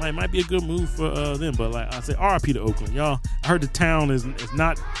 So it might be a good move for them, but like I said, RIP to Oakland, y'all. I heard the town is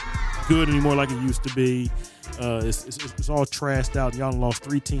not good anymore like it used to be. It's all trashed out. Y'all lost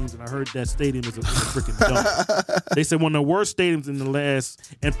 3 teams, and I heard that stadium is a freaking dump. They said one of the worst stadiums in the last.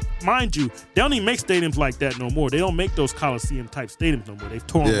 And mind you, they don't even make stadiums like that no more. They don't make those Coliseum type stadiums no more. They've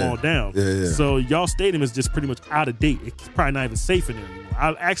torn them all down. Yeah. So y'all stadium is just pretty much out of date. It's probably not even safe in there anymore.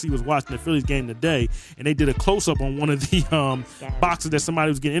 I actually was watching the Phillies game today, and they did a close up on one of the boxes that somebody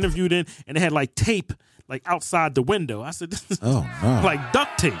was getting interviewed in, and they had like tape like outside the window. I said, "This is like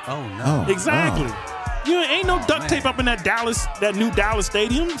duct tape." Oh no! Exactly. Oh. You ain't no duct tape up in that new Dallas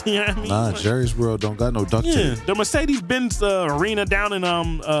stadium. You know what I mean? Nah, Jerry's World don't got no duct tape. The Mercedes-Benz arena down in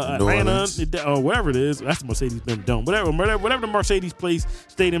Atlanta or wherever it is. That's the Mercedes-Benz Dome. Whatever the Mercedes place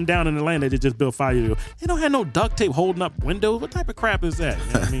stadium down in Atlanta they just built 5 years ago. They don't have no duct tape holding up windows. What type of crap is that? You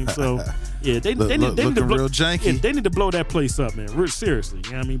know what I mean? So yeah, they need to blow, real janky. Yeah, they need to blow that place up, man. Seriously,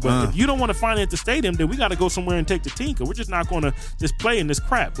 you know what I mean? But if you don't want to finance the stadium, then we got to go somewhere and take the team. Cause we're just not going to just play in this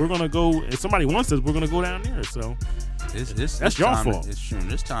crap. We're going to go. If somebody wants us, we're going to go down there. So that's your fault. It's true.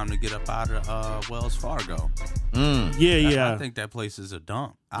 It's time to get up out of Wells Fargo. Yeah. I think that place is a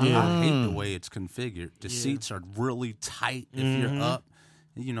dump. I hate the way it's configured. The seats are really tight if you're up.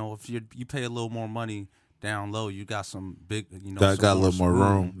 If you pay a little more money down low, you got some big, got a little more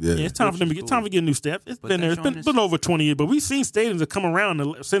room. Yeah, it's time for them to get time to get a new staff. It's been there. It's been over 20 years, but we've seen stadiums that come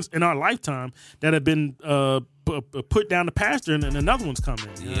around since in our lifetime that have been put down the pasture, and another one's coming.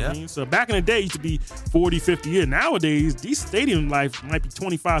 You know what I mean? So back in the day, it used to be 40, 50 years. Nowadays, these stadium life might be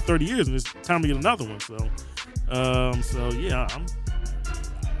 25, 30 years, and it's time to get another one. So,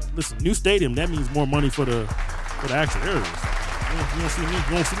 listen, new stadium, that means more money for the actual areas. You won't see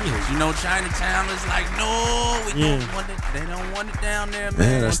me here. Chinatown is like, no, we don't want it. They don't want it down there,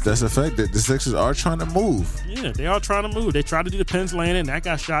 man. Yeah, that's a fact that the Sixers are trying to move. Yeah, they are trying to move. They tried to do the Penn's Landing, and that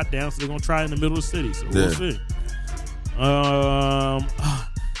got shot down, so they're going to try it in the middle of the city. So we'll see.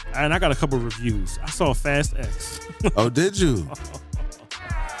 And I got a couple of reviews. I saw Fast X. Oh, did you?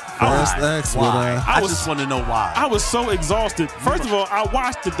 Fast X. Why? I just want to know why. I was so exhausted. First of all, I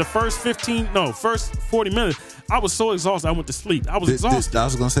watched it the first 40 minutes. I was so exhausted, I went to sleep. I was exhausted. I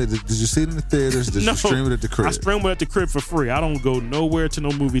was going to say, did you see it in the theaters? Did you stream it at the crib? I stream it at the crib for free. I don't go nowhere to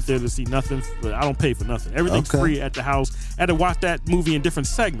no movie theater to see nothing. I don't pay for nothing. Everything's free at the house. I had to watch that movie in different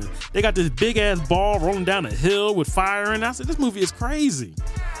segments. They got this big-ass ball rolling down a hill with fire, and I said, this movie is crazy.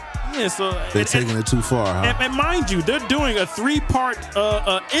 Yeah, so They're taking it too far, huh? And mind you, they're doing a 3-part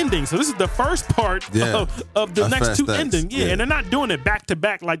ending. So this is the first part of the next 2 endings. Yeah, and they're not doing it back to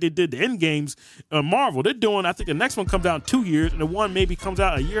back like they did the Endgames Marvel. They're doing, I think the next one comes out in 2 years, and the one maybe comes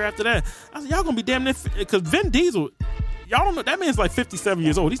out a year after that. I said, y'all gonna be damn near, because Vin Diesel, y'all don't know, that man's like 57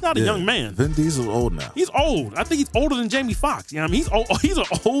 years old. He's not a young man. Vin Diesel's old now. He's old. I think he's older than Jamie Foxx. You know what I mean? He's an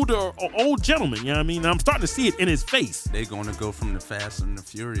old gentleman. You know what I mean? And I'm starting to see it in his face. They're going to go from the Fast and the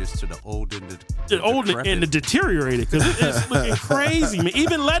Furious to the old and the deteriorated, because it's looking crazy, man.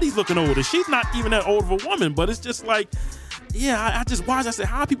 Even Letty's looking older. She's not even that old of a woman, but it's just like, yeah, I just watched. I said,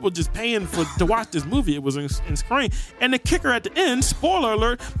 how are people just paying to watch this movie? It was in screen. And the kicker at the end, spoiler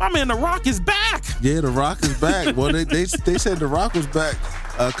alert, my man The Rock is back. Yeah, The Rock is back. Well, they said The Rock was back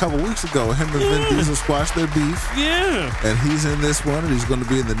a couple weeks ago. Him and Vin Diesel squashed their beef. Yeah. And he's in this one, and he's going to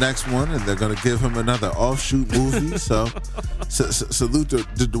be in the next one, and they're going to give him another offshoot movie. So, salute to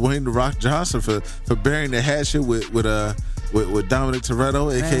Dwayne The Rock Johnson for bearing the hatchet with Dominic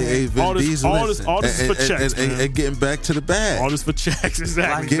Toretto, a.k.a. Vin Diesel. All this is for checks, and getting back to the bag. All this for checks,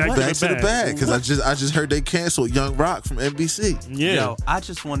 exactly. Getting back to the bag, because I just heard they canceled Young Rock from NBC. Yeah. Yo, I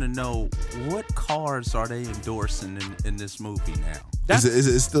just want to know, what cars are they endorsing in this movie now? Is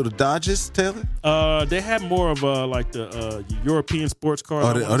it still the Dodges, Taylor? They have more of like the European sports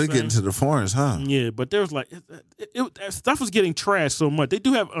cars. They're getting to the foreigns, huh? Yeah, but there was like stuff was getting trashed so much. They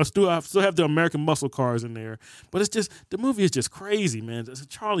do have still have the American muscle cars in there, but it's just, the movie is just crazy, man. It's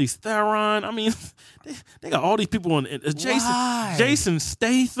Charlize Theron. I mean, they got all these people on it. Jason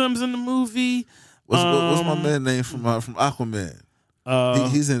Statham's in the movie. What's my man name from Aquaman?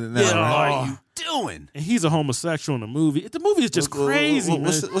 He's in it now, What right? are you doing? And he's a homosexual in the movie. The movie is just crazy, man.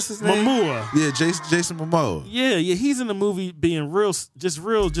 What's his name? Momoa. Yeah, Jason Momoa. Yeah, he's in the movie being real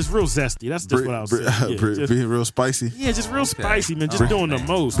zesty. That's just what I was saying. Being real spicy. Yeah, just real spicy, man. Just doing the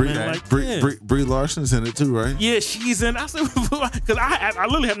most, man. Like, Brie Larson's in it too, right? Yeah, she's in. I said, because I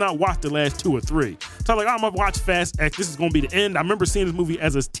literally have not watched the last 2 or 3. So I'm like, I'm gonna watch Fast X. This is gonna be the end. I remember seeing this movie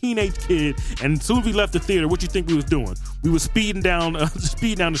as a teenage kid, and as soon as we left the theater, what you think we was doing? We was speeding down the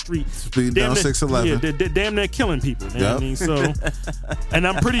street, speeding down 611. Yeah, damn near killing people. You know what I mean? So, and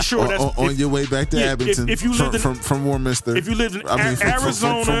I'm pretty sure that's on your way back to Abington. If you lived from Warminster, if you lived in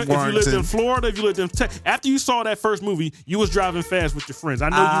Arizona, if you lived in Florida, if you lived in Texas, after you saw that first movie, you was driving fast with your friends. I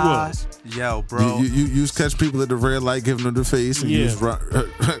know you was. Yo, bro, you catch people at the red light, giving them the face, and it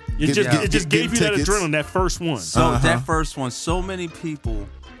just gave you that adrenaline, that first one. So that first one, so many people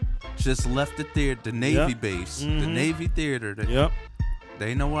just left the theater, the Navy base, the Navy theater.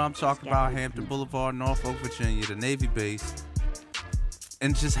 They know what I'm talking about, Hampton Boulevard, Norfolk, Virginia, the Navy base.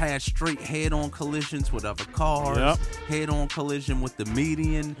 And just had straight head-on collisions with other cars, head-on collision with the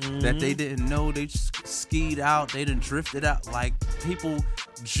median that they didn't know. They just skied out, they done drifted out. Like,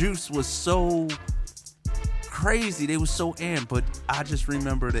 juice was so crazy. They were so amped. But I just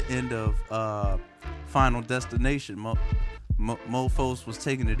remember the end of Final Destination. Mofos was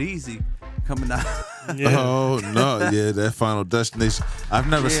taking it easy coming out. Oh no, that Final Destination. I've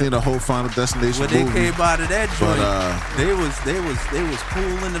never seen a whole Final Destination movie. When they came out of that joint, they was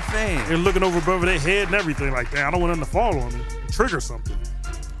cool in the fan. They're looking over their head and everything like that. I don't want them to fall on me, trigger something.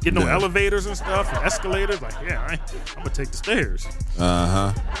 Getting no elevators and stuff, and escalators. Like, I'm gonna take the stairs. Go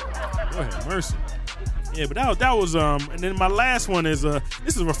ahead, mercy. Yeah, but that was and then my last one is this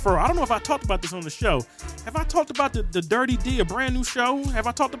is a referral. I don't know if I talked about this on the show. Have I talked about the Dirty D, a brand new show? Have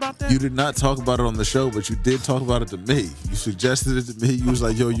I talked about that? You did not talk about it on the show, but you did talk about it to me. You suggested it to me. You was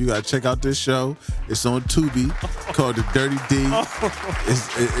like, yo, you gotta check out this show. It's on Tubi called The Dirty D.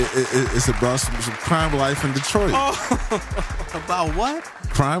 It's about some crime life in Detroit. About what?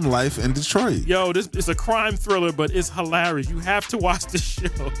 Crime life in Detroit. Yo, it's a crime thriller, but it's hilarious. You have to watch the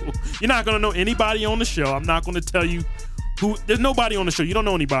show. You're not gonna know anybody on the show. I'm not going to tell you who. There's nobody on the show. You don't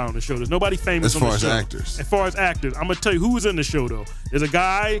know anybody on the show. There's nobody famous on the show. As far as actors, I'm going to tell you who was in the show, though. There's a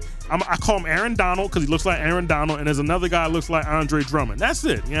guy, I call him Aaron Donald because he looks like Aaron Donald, and there's another guy that looks like Andre Drummond. That's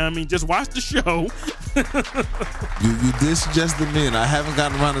it. You know what I mean? Just watch the show. You did suggest to me, and I haven't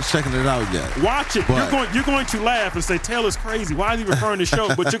gotten around to checking it out yet. Watch it. You're going to laugh and say, Taylor's crazy. Why is he referring to the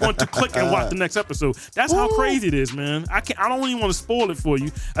show? But you're going to click and watch the next episode. That's how crazy it is, man. I don't even want to spoil it for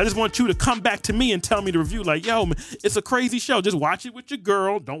you. I just want you to come back to me and tell me the review. Like, yo, man, it's a crazy show. Just watch it with your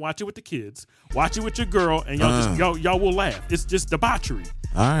girl. Don't watch it with the kids. Watch it with your girl, and y'all will laugh. It's just debauchery.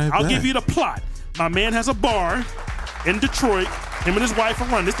 All right, I'll give you the plot. My man has a bar in Detroit. Him and his wife are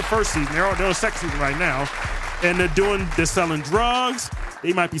running. This is the first season. They're on second season right now, and they're selling drugs.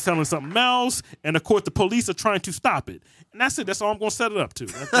 They might be selling something else, and of course the police are trying to stop it. And that's it. That's all I'm going to set it up to.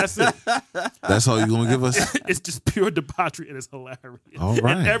 That's it. That's all you're going to give us? It's just pure debauchery, and it's hilarious. All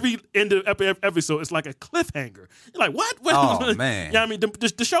right. And every end of every episode, it's like a cliffhanger. You're like, what? Oh, man. Yeah, I mean,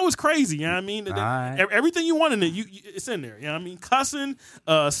 the show is crazy. You know what I mean? right. Everything you want in it, it's in there. You know what I mean? Cussing,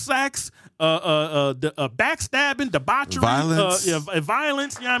 sex, backstabbing, debauchery, Violence.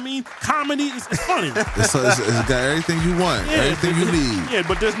 Violence. You know what I mean? Comedy. It's funny. It's got everything you want, everything you need. Yeah,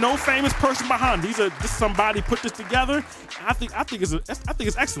 but there's no famous person behind it. This somebody put this together. I think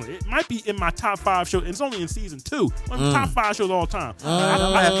it's excellent. It might be in my top 5 shows. It's only in season 2. One of the top 5 shows all time.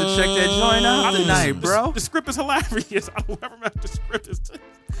 I have to check that joint out tonight, bro. The script is hilarious. I don't ever remember the script is.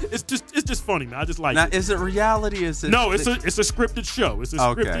 It's just funny, man. I just like Now, it. is it reality? Is it? No, it's a scripted show. It's a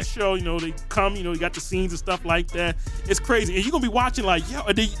Okay. scripted show. You know, they come. You know, you got the scenes and stuff like that. It's crazy, and you're gonna be watching like,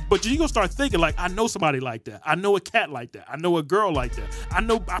 but you're gonna start thinking like, I know somebody like that. I know a cat like that. I know a girl like that.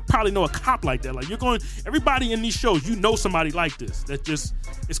 I probably know a cop like that. Like everybody in these shows, you know somebody like this. That just,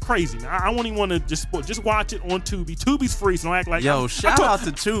 it's crazy. Man. I don't even want to just watch it on Tubi. Tubi's free, so don't act like Shout out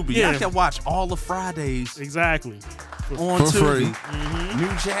to Tubi. Yeah. I can watch all the Fridays exactly. on For Tubi. free.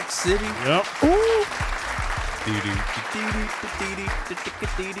 New Jack City. Yep.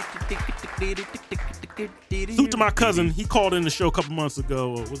 Salute to my cousin. He called in the show a couple months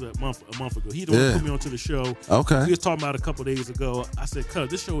ago. Or was it a month ago? He the one who put me onto the show. Okay. He was talking about it a couple days ago. I said, "Cuz,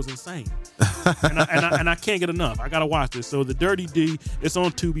 this show is insane, and I can't get enough. I gotta watch this." So the Dirty D, it's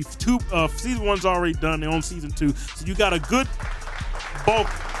on Tubi. Season 1's already done. They're on season 2. So you got a good bulk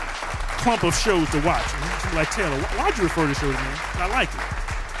clump of shows to watch. And you're like, Taylor, why'd you refer to shows, man? I like it.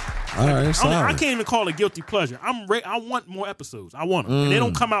 All right, I sorry. can't even call it guilty pleasure. I want more episodes. I want them. And they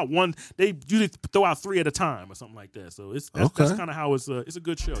don't come out one. They usually throw out 3 at a time or something like that. So that's kind of how it's a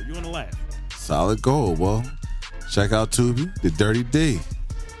good show. You're gonna laugh. Solid goal. Well, check out Tubi, The Dirty D.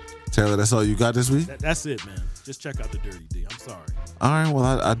 Taylor, that's all you got this week? That's it, man. Just check out The Dirty D. I'm sorry. All right,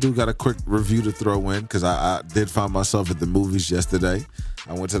 well, I do got a quick review to throw in because I did find myself at the movies yesterday.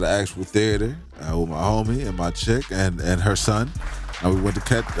 I went to the actual theater with my homie and my chick and her son. And we went to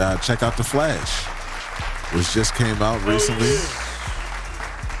check out The Flash, which just came out recently.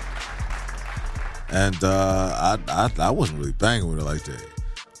 And I wasn't really banging with it like that.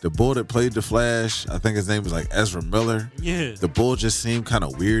 The bull that played The Flash, I think his name was like Ezra Miller. Yeah. The bull just seemed kind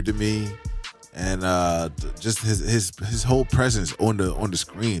of weird to me. And just his whole presence on the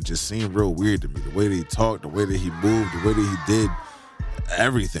screen just seemed real weird to me. The way that he talked, the way that he moved, the way that he did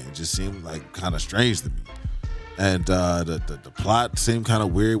everything just seemed like kind of strange to me. And the plot seemed kind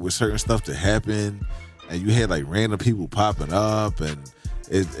of weird with certain stuff that happened. And you had like random people popping up, and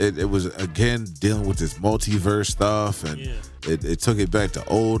it was again dealing with this multiverse stuff, and it took it back to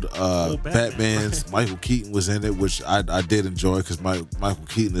old Batman's. Michael Keaton was in it, which I did enjoy because Michael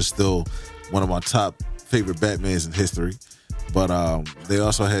Keaton is still one of my top favorite Batmans in history. But they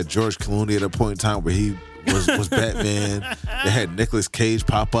also had George Clooney at a point in time where he was Batman. They had Nicolas Cage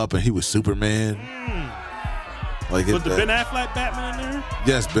pop up and he was Superman. Like Was the Ben Affleck Batman in there?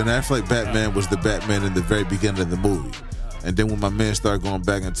 Yes, Ben Affleck Batman was the Batman in the very beginning of the movie. And then when my man started going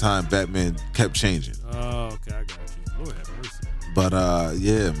back in time, Batman kept changing. Oh, okay, I got you. Lord have mercy. But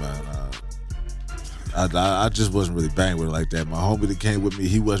yeah, man, I just wasn't really banging with it like that. My homie that came with me,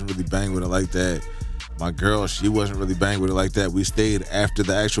 he wasn't really banging with it like that. My girl, she wasn't really banging with it like that. We stayed after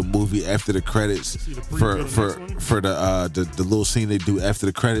the actual movie, after the credits, for the little scene they do after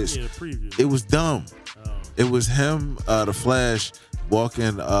the credits. Yeah, the preview. It was dumb. It was him, the Flash,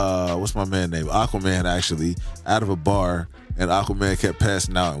 walking, what's my man's name? Aquaman, actually, out of a bar, and Aquaman kept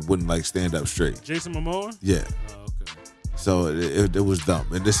passing out and wouldn't, like, stand up straight. Jason Momoa? Yeah. Oh, okay. So it was dumb.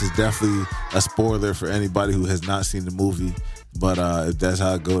 And this is definitely a spoiler for anybody who has not seen the movie. But if that's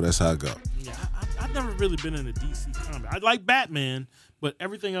how it go, that's how it go. Yeah, I've never really been in a DC comic. I like Batman, but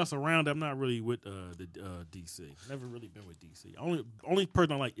everything else around, I'm not really with the DC. Never really been with DC. Only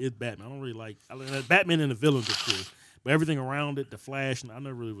person I like is Batman. I don't really like Batman and the villains, of course, but everything around it, the Flash. I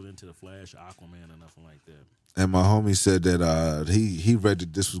never really was into the Flash, Aquaman, or nothing like that. And my homie said that he read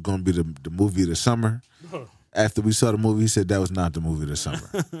that this was going to be the movie of the summer. After we saw the movie, he said that was not the movie of the summer.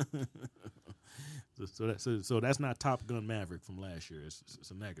 So that's not Top Gun Maverick from last year. It's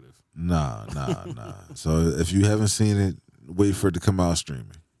a negative. Nah. So if you haven't seen it, wait for it to come out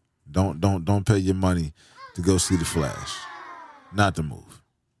streaming. Don't pay your money to go see The Flash. Not the move.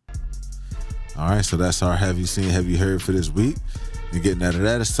 All right, so that's our Have You Seen, Have You Heard for this week. And getting out of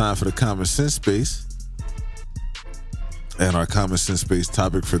that, it's time for the Common Sense Space. And our Common Sense Space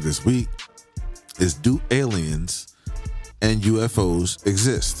topic for this week is, do aliens and UFOs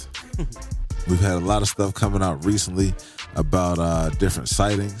exist? We've had a lot of stuff coming out recently about different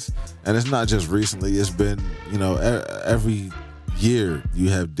sightings, and it's not just recently. It's been, every year you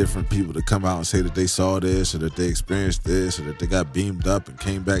have different people that come out and say that they saw this or that they experienced this or that they got beamed up and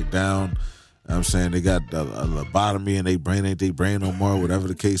came back down. You know what I'm saying, they got a lobotomy and they brain ain't they brain no more, whatever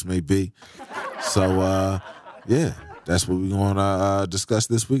the case may be. So yeah, that's what we're going to discuss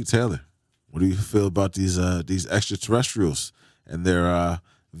this week. Taylor, what do you feel about these extraterrestrials and their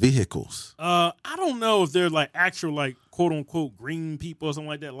vehicles? I don't know if they're like actual like quote unquote green people or something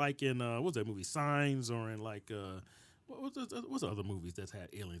like that, like in what's that movie Signs, or in like what's the other movies that's had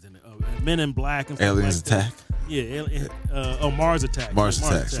aliens in it? Men in Black and stuff. Aliens like Attack. Yeah, Mars Attack. Mars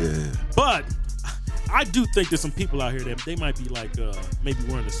Attacks. Yeah. But I do think there's some people out here that they might be like maybe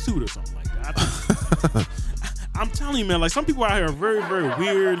wearing a suit or something like that. I'm telling you, man, like some people out here are very, very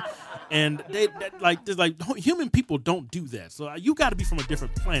weird. And there's human people don't do that. So you got to be from a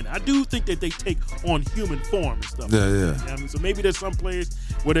different planet. I do think that they take on human form and stuff. Yeah. You know what I mean? So maybe there's some place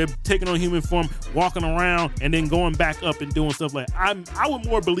where they're taking on human form, walking around, and then going back up and doing stuff like I would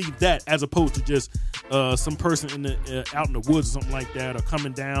more believe that as opposed to just some person out in the woods or something like that, or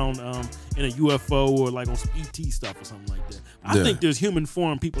coming down in a UFO or like on some ET stuff or something like that. I think there's human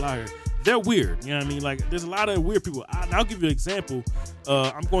form people out here. They're weird. You know what I mean? Like there's a lot of weird people. I'll give you an example.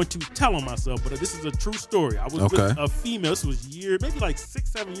 I'm going to tell on myself, but this is a true story. I was with a female. This was maybe like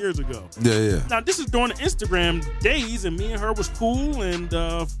 6-7 years ago. Yeah. Now this is during the Instagram days, and me and her was cool, and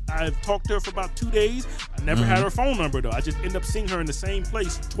I talked to her for about 2 days. I never had her phone number though. I just ended up seeing her in the same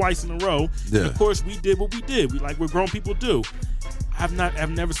place twice in a row. Yeah. And of course, we did what we did. We're grown people do. I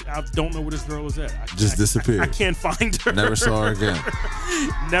don't know where this girl is at. Just disappeared. I can't find her. Never saw her again.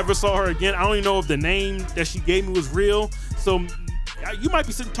 Never saw her again. I don't even know if the name that she gave me was real. So you might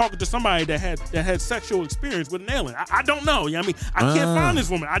be sitting talking to somebody that had sexual experience with an alien. I don't know. You know what I mean? I can't find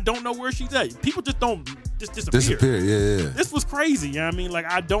this woman. I don't know where she's at. People just don't disappear. Yeah. This was crazy. You know what I mean? Like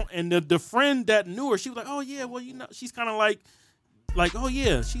I don't. And the friend that knew her, she was like, oh yeah, well she's kind of like, oh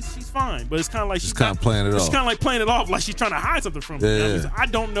yeah, she's fine, but it's kind of like she's kind of playing it off. She's kind of like playing it off, like she's trying to hide something from me. Yeah. You know what I mean? So I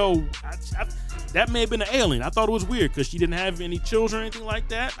don't know. That may have been an alien. I thought it was weird because she didn't have any children or anything like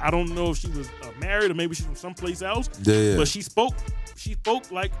that. I don't know if she was married or maybe she's from someplace else. Yeah. But she spoke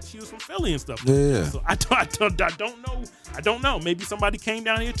like she was from Philly and stuff. Yeah. So I don't know. I don't know. Maybe somebody came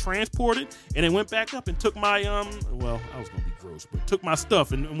down here, transported, and then went back up and took my well, I was gonna be gross, but took my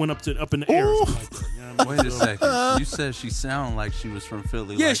stuff and went up in the air or something like that. You know what I mean? Wait a second. You said she sounded like she was from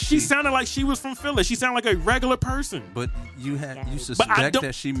Philly. Yeah, like she sounded like she was from Philly. She sounded like a regular person. But you suspect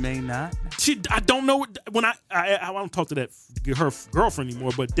that she may not? I don't know when I don't talk to her girlfriend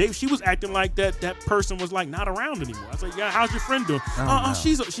anymore, but she was acting like that person was like not around anymore. I was like, yeah, how's your friend doing? No.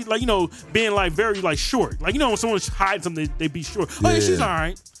 She's like, being like very like short. Like, when someone hides something, they be short. Oh yeah, she's all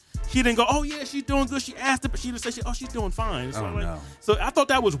right. She didn't go, oh yeah, she's doing good. She asked her, but she didn't say, she's doing fine. So, so I thought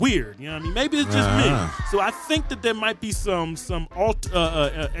that was weird. You know what I mean? Maybe it's just me. So I think that there might be some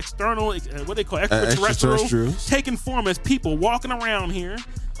external, what they call extraterrestrials taking form as people walking around here.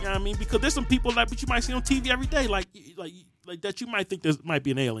 You know what I mean? Because there's some people that you might see on TV every day, like that you might think there might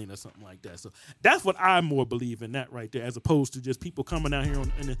be an alien or something like that. So that's what I more believe in, that right there, as opposed to just people coming out here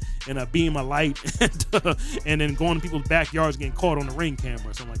in a beam of light and then going to people's backyards getting caught on the Ring camera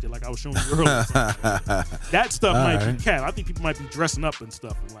or something like that, like I was showing you earlier. That stuff might be cat. I think people might be dressing up and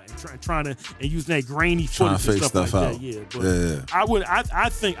stuff and trying to and using that grainy footage and stuff like that. Yeah, but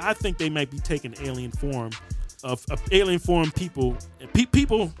I think they might be taking alien form. Of alien form people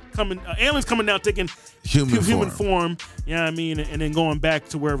coming, aliens coming down taking human form, you know what I mean, and then going back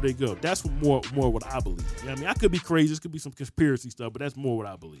to wherever they go. That's more what I believe. You know what I mean? I could be crazy. This could be some conspiracy stuff, but that's more what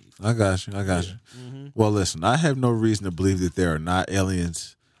I believe. I got you. Mm-hmm. Well, listen, I have no reason to believe that there are not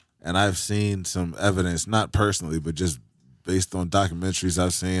aliens, and I've seen some evidence, not personally, but just based on documentaries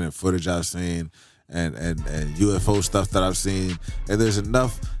I've seen and footage I've seen and UFO stuff that I've seen, and there's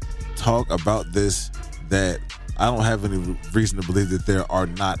enough talk about this that I don't have any reason to believe that there are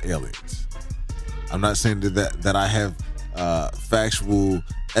not aliens. I'm not saying that I have factual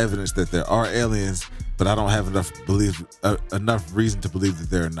evidence that there are aliens, but I don't have enough reason to believe that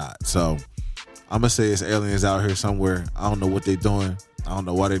they're not. So I'm gonna say it's aliens out here somewhere. I don't know what they're doing. I don't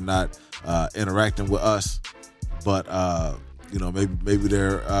know why they're not interacting with us, but maybe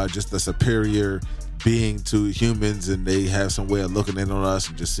they're just a superior being to humans, and they have some way of looking in on us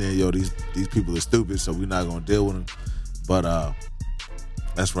and just saying, these people are stupid, so we're not gonna deal with them. But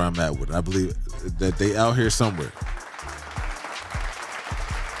that's where I'm at with it. I believe that they out here somewhere.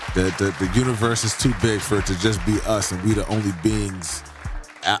 The universe is too big for it to just be us, and we the only beings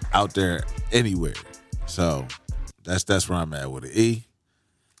out there anywhere. So that's where I'm at with it.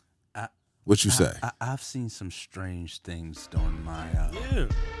 What you say? I've seen some strange things during my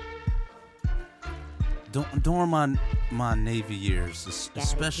during my Navy years,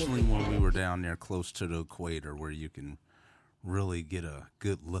 especially when we were down there close to the equator, where you can really get a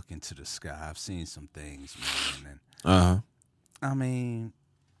good look into the sky. I've seen some things, man. And, I mean,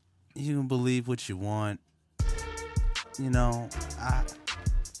 you can believe what you want. You know,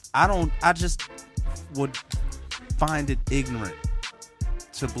 I just would find it ignorant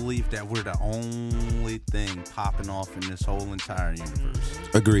to believe that we're the only thing popping off in this whole entire universe.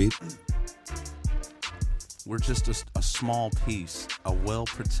 Agreed. We're just a small piece, a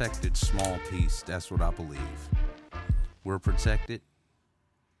well-protected small piece. That's what I believe. We're protected.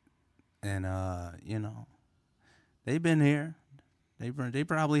 And, you know, they've been here. They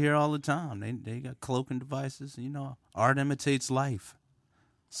probably here all the time. They got cloaking devices. You know, art imitates life.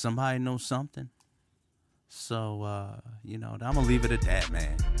 Somebody knows something. So, you know, I'm going to leave it at that,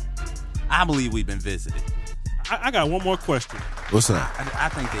 man. I believe we've been visited. I got one more question. What's up? I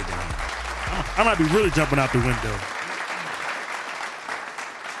think they've been here. I might be really jumping out the window.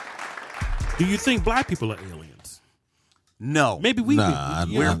 Do you think black people are aliens? No. Maybe we're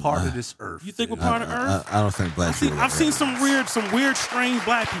part of this earth. You think we're part of Earth? I don't think black people. I've seen some weird, strange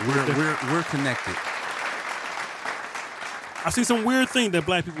black people. We're connected. I've seen some weird thing that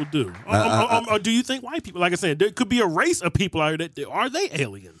black people do. Or do you think white people? Like I said, there could be a race of people out here that are they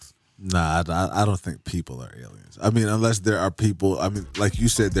aliens? Nah, I don't think people are aliens. I mean, unless there are people. I mean, like you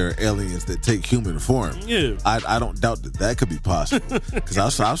said, there are aliens that take human form. Yeah, I don't doubt that could be possible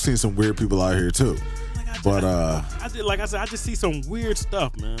because I've seen some weird people out here too. I just see some weird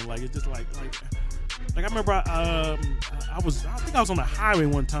stuff, man. Like it's just like I remember I think I was on the highway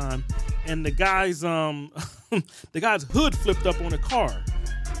one time, and the guy's hood flipped up on a car,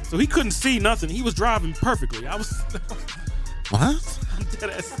 so he couldn't see nothing. He was driving perfectly. What? He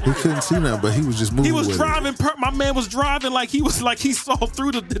couldn't see nothing, but he was just moving. He was driving. My man was driving like he saw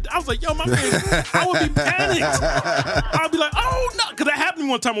through the. I was like, yo, my man. I would be panicked. I'd be like, oh no, because that happened to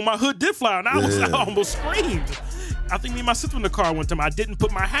me one time when my hood did fly, and I almost screamed. I think me and my sister in the car one time. I didn't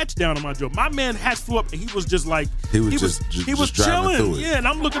put my hatch down on my joke. My man hatch flew up, and he was just like he was chilling. Yeah, and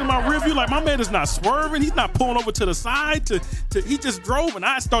I'm looking at my rear view like my man is not swerving. He's not pulling over to the side. He just drove, and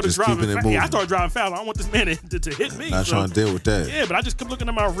I started driving fast. Yeah, I started driving fast. I don't want this man to hit me. Not trying to deal with that. Yeah, but I just kept looking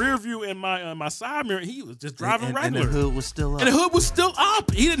at my rear view and my side mirror. And he was just driving regular. And the hood was still up. And the hood was still up.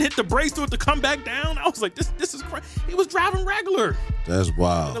 He didn't hit the brakes to it to come back down. I was like, this is crazy. He was driving regular. That's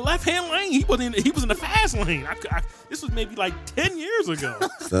wild. In the left hand lane, he was in the fast lane. This was maybe like 10 years ago.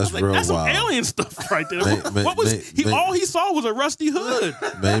 That's real that's wild. Some alien stuff right there. All he saw was a rusty hood.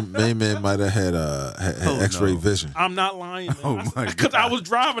 Man might have had X-ray vision. I'm not lying. Man. Oh my God! Because I was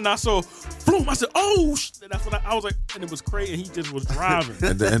driving, I saw, boom. I said, "Oh!" That's what I was like, and it was crazy. And he just was driving,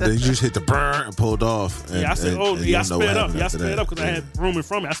 and then you just hit the burn and pulled off. And, I said, I sped up. I sped up because I had room in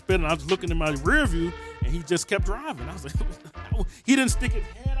front of me. I sped and I was looking in my rear view, and he just kept driving. I was like, he didn't stick his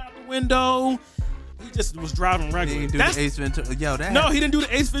head out the window. He just was driving regular. He didn't do the Ace Ventura. He didn't do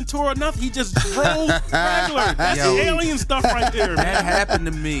the Ace Ventura. Nothing. He just drove regular. That's alien stuff right there. That man. happened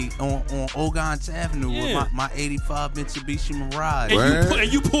to me on Ogons Avenue with my 85 Mitsubishi Mirage.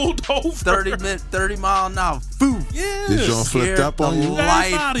 And you pulled over 30 mile an hour. Foo. Yeah. This joint flipped up on you.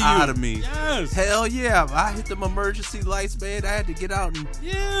 Life out of me. Yes. Hell yeah. I hit them emergency lights, man. I had to get out and.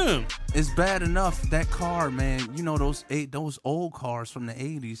 Yeah. It's bad enough that car, man. You know those old cars from the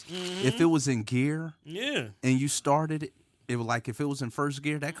 80s. Mm-hmm. If it was in gear, and you started it was like if it was in first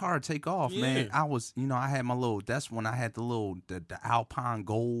gear, that car would take off, man. I had my little. That's when I had the Alpine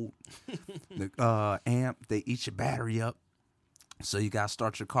Gold, the amp. They eat your battery up, so you gotta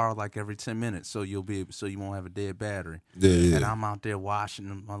start your car like every 10 minutes, so you won't have a dead battery. Yeah. And I'm out there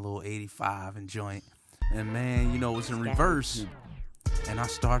washing my little 85 and joint, and man, it was in reverse. And I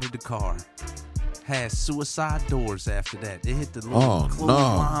started the car. Had suicide doors after that. They hit the little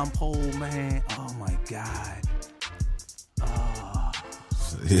clothesline pole, man. Oh my God.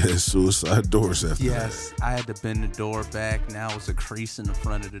 Yeah, suicide doors after that. Yes, I had to bend the door back. Now it was a crease in the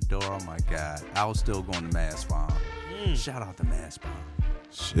front of the door. Oh my God. I was still going to Mass Bomb. Shout out to Mass Bomb.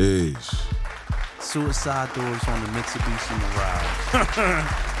 Jeez. Suicide doors on the Mitsubishi Mirage.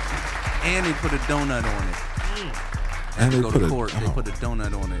 And they put a donut on it. And they put a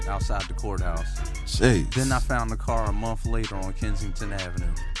donut on it outside the courthouse. Jeez. Then I found the car a month later on Kensington Avenue.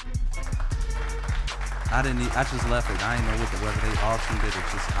 I just left it. I didn't know whether they auctioned it or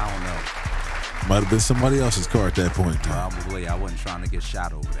just, I don't know. Might have been somebody else's car at that point. Probably. I wasn't trying to get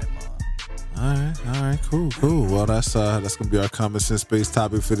shot over that mug. All right, cool. Well, that's gonna be our Common Sense Space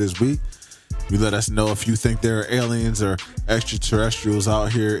topic for this week. You let us know if you think there are aliens or extraterrestrials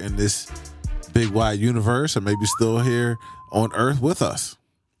out here in this big wide universe, or maybe still here on Earth with us.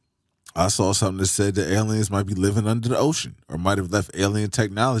 I saw something that said that aliens might be living under the ocean, or might have left alien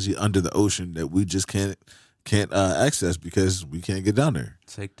technology under the ocean that we just can't access because we can't get down there.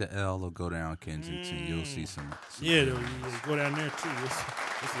 Take the L or go down Kensington. You'll see some Yeah, though, you go down there too. You'll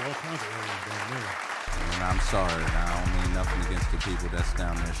see all kinds of aliens down there. And I'm sorry, I don't mean nothing against the people that's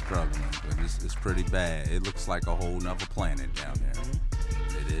down there struggling, but it's pretty bad. It looks like a whole nother planet down there.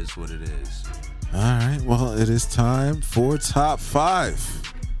 It is what it is. All right, well, it is time for Top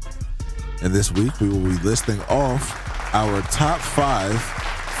 5. And this week, we will be listing off our top 5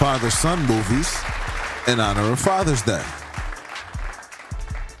 father-son movies in honor of Father's Day.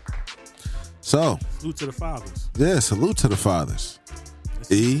 So, Salute to the fathers. yeah, salute to the fathers.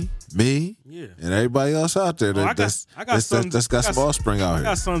 E, me, Yeah. and everybody else out there Oh, I that's got sons- that's got I some got- offspring out I here.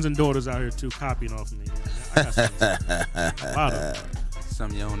 got sons and daughters out here too, copying off me. I got sons. A lot of them.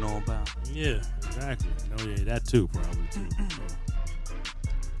 Something you don't know about? Yeah, exactly. Oh yeah, that too, probably too.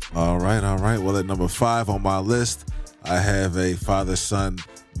 All right. Well, at number 5 on my list, I have a father-son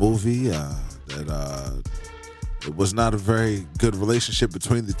movie that it was not a very good relationship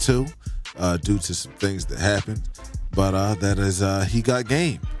between the two due to some things that happened. But that is He Got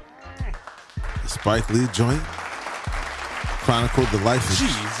Game. The Spike Lee joint chronicled the life of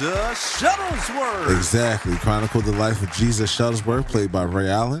Jesus Shuttlesworth. Exactly. Chronicled the life of Jesus Shuttlesworth, played by Ray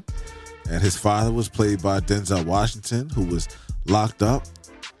Allen. And his father was played by Denzel Washington, who was locked up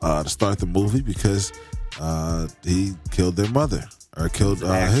to start the movie because he killed their mother. Or killed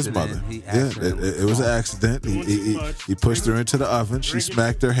his mother. It was an accident. He pushed her into the oven. She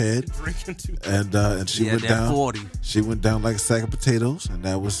smacked her head, and she went down. 40. She went down like a sack of potatoes, and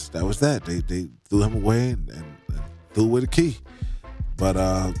that was that. They threw him away and threw away the key. But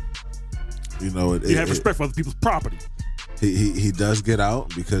you have respect for other people's property. He does get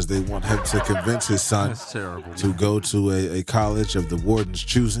out because they want him to convince his son That's terrible. to go to a college of the warden's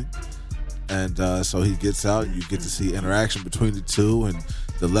choosing. And so he gets out. You get to see interaction between the two and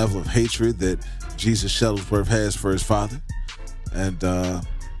the level of hatred that Jesus Shuttlesworth has for his father. And,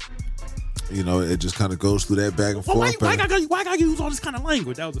 it just kind of goes through that back and Well, forth. why gotta use all this kind of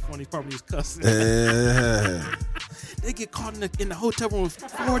language? That was the funny part when he was cussing. Yeah. They get caught in the hotel room with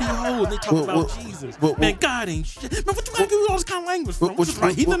 40 hoes and they talk about Jesus. Man, God ain't shit. Man, what you gotta use all this kind of language from? What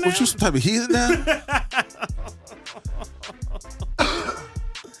you some type of heathen now?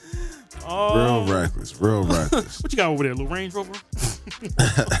 Oh. Real reckless. What you got over there, little Range Rover?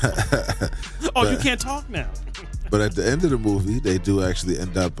 Oh, you can't talk now. But at the end of the movie, they do actually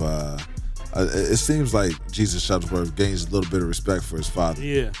end up. It seems like Jesus Shuttlesworth gains a little bit of respect for his father.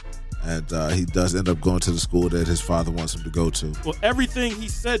 Yeah. And he does end up going to the school that his father wants him to go to. Well, everything he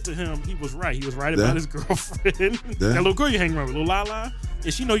said to him, he was right. He was right about his girlfriend. Yeah. That little girl you hang around with, little Lala.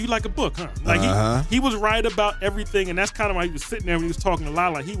 And she know you like a book, huh? Like he was right about everything, and that's kind of why he was sitting there when he was talking to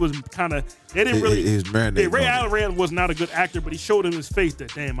Lala. He was kind of, they didn't really. He was marinating. Ray Allen was not a good actor, but he showed in his face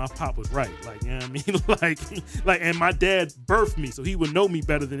that, damn, my pop was right. Like, you know what I mean? like, and my dad birthed me, so he would know me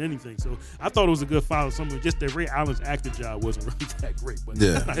better than anything. So I thought it was a good father. Something just that Ray Allen's acting job wasn't really that great, but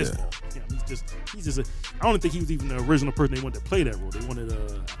that's not his fault. Yeah, he's just. I don't think he was even the original person they wanted to play that role. They wanted.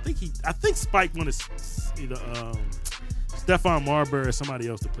 I think Spike wanted either Stephon Marbury or somebody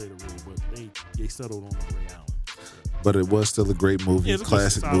else to play the role, but they settled on Ray Allen. But it was still a great movie,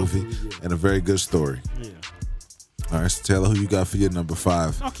 classic movie, and a very good story. Yeah. All right, so Taylor, who you got for your number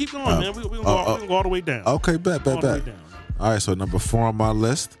 5? No, keep going, man. We're gonna go all the way down. Okay, bet. All the way down. All right, so number 4 on my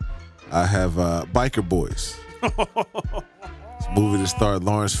list, I have Biker Boys. It's a movie that starred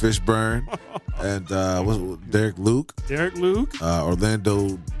Lawrence Fishburne and Derek Luke.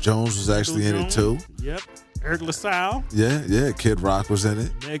 Orlando Jones was actually in it too. Yep. Eric LaSalle. Yeah. Kid Rock was in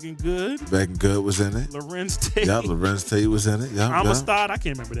it. Megan Good was in it. Lorenz Tate. Yeah, Lorenz Tate was in it. Yeah. Amistad. I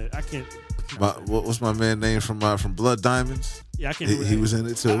can't remember that. I can't. What was my man name from Blood Diamonds? Yeah, I can't remember. He was in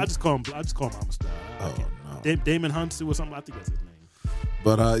it too. I just call him Amistad. No. Damon Huntz or something. I think that's his name.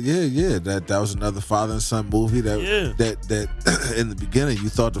 But that was another father and son movie that in the beginning you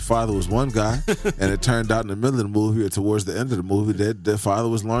thought the father was one guy, and it turned out in the middle of the movie or towards the end of the movie that the father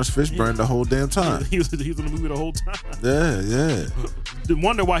was Lawrence Fishburne the whole damn time. He was in the movie the whole time. Yeah.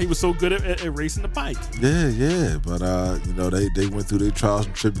 Wonder why he was so good at racing the bike. Yeah. But they went through their trials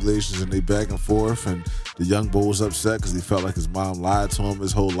and tribulations and they back and forth, and the young boy was upset because he felt like his mom lied to him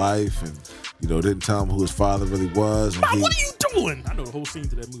his whole life, and didn't tell him who his father really was. And Mom, what are you doing? I know the whole scene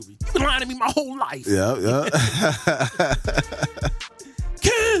to that movie. You've been lying to me my whole life. Yeah.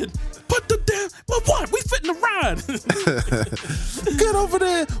 Kid, put the damn. Well, what? We fitting setting a ride. Get over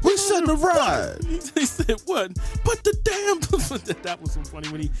there. We setting a ride. He said, what? Put the damn. That was so funny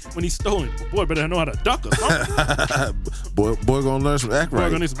when he stole it. Boy, better know how to duck or something. boy gonna learn some act Boy, right.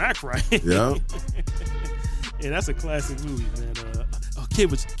 gonna need some act right. Yep. Yeah, that's a classic movie, man. Kid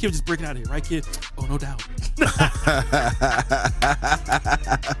was just breaking out of here, right, kid? Oh, no doubt.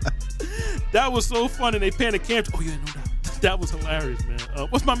 That was so funny. They panned the camera. Oh, yeah, no doubt. That was hilarious, man.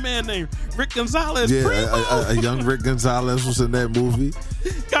 What's my man name? Rick Gonzalez. Yeah, Primo. a young Rick Gonzalez was in that movie.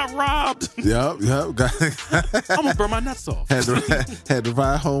 Got robbed. Yep. I'm gonna burn my nuts off. had to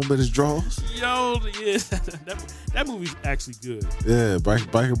ride home in his drawers. Yo, yeah, that movie's actually good. Yeah,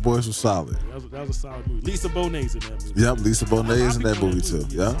 Biker Boys was solid. That was a solid movie. Lisa Bonet's in that movie. Yep, Lisa Bonet is in that movie too.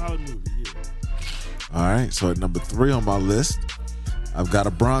 Yeah, Yep. solid movie. Yeah. All right, so at number 3 on my list, I've got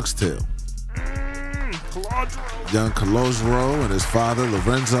A Bronx Tale. Colodro. Young Colosro and his father,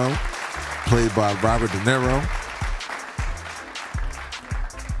 Lorenzo, played by Robert De Niro.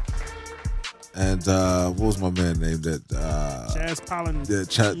 And what was my man named? Chaz Palin. Yeah,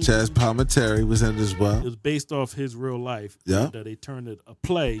 Chaz Palminteri was in it as well. It was based off his real life. Yeah. And, they turned it a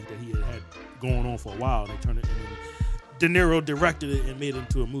play that he had going on for a while. They turned it, and then De Niro directed it and made it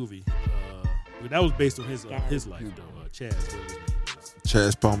into a movie. But that was based on his life, though. Chaz. What his name is.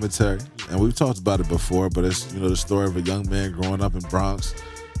 Chaz Palminteri, and we've talked about it before, but it's the story of a young man growing up in Bronx,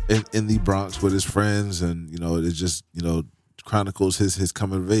 in the Bronx with his friends, and it just chronicles his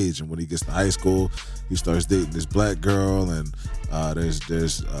coming of age. And when he gets to high school, he starts dating this black girl, and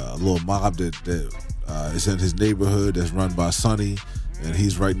there's a little mob that is in his neighborhood that's run by Sonny, and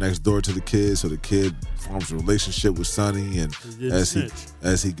he's right next door to the kid, so the kid forms a relationship with Sonny, and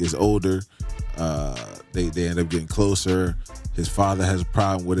as he gets older, they end up getting closer. His father has a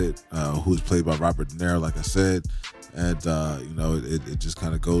problem with it, who's played by Robert De Niro, like I said, and it just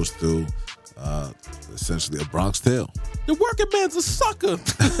kind of goes through essentially a Bronx Tale. The working man's a sucker.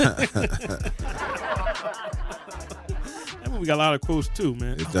 That movie got a lot of quotes too,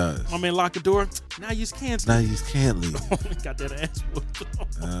 man. It does. My man locked the door. Now you just can't Now sleep. you just can't leave. Got that ass whooped.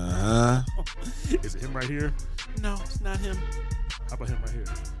 Is it him right here? No, it's not him. How about him right here?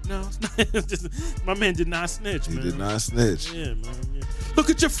 No, it's not him. My man did not snitch, man. He did not snitch. Yeah, man. Yeah. Look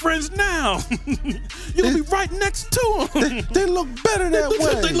at your friends now. You're going to be right next to them. They look better that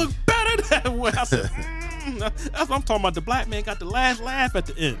way. They look better that way. I said, that's what I'm talking about. The black man got the last laugh at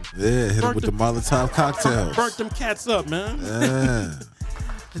the end. Yeah, hit him with the Molotov cocktails. Burnt them cats up, man. Yeah.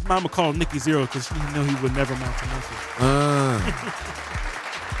 His mama called Nicky Zero because she knew he would never amount to nothing.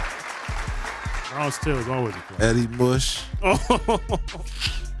 Bronx Tale is always a classic. Eddie Mush.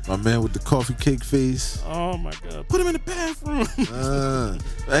 My man with the coffee cake face. Oh my God. Put him in the bathroom.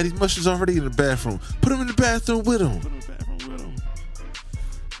 Eddie Mush is already in the bathroom. Put him in the bathroom with him. Put him in the bathroom with him.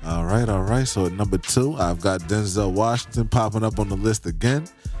 All right. So at number 2, I've got Denzel Washington popping up on the list again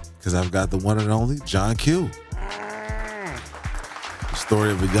because I've got the one and only John Q. The story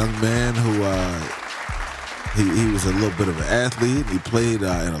of a young man who he was a little bit of an athlete. He played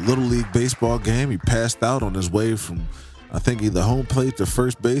in a Little League baseball game. He passed out on his way from, I think, either home plate to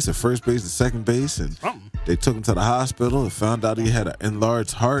first base or first base to second base. And they took him to the hospital and found out he had an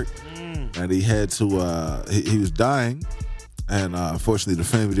enlarged heart. And he had to, he was dying. And unfortunately, the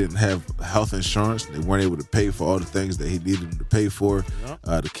family didn't have health insurance. They weren't able to pay for all the things that he needed to pay for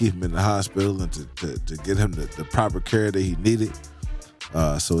to keep him in the hospital and to get him the proper care that he needed.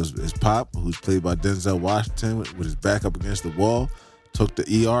 So his pop, who's played by Denzel Washington, with his back up against the wall, took the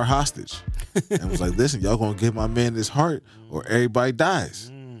ER hostage and was like, listen, y'all gonna give my man this heart or everybody dies.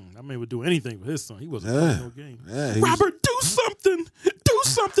 That man would do anything for his son. He wasn't playing no game. Yeah, Robert, do something. Do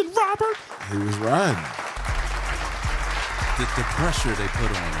something, Robert. He was riding. The pressure they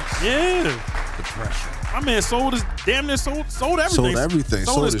put on us. Yeah. The pressure. My man sold everything. Sold everything.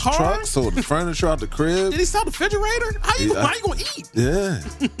 Sold his truck, sold the furniture out the crib. Did he sell the refrigerator? How you gonna eat? Yeah.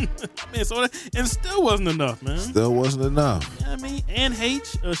 My man sold it, and still wasn't enough, man. Still wasn't enough. You know what I mean? Anne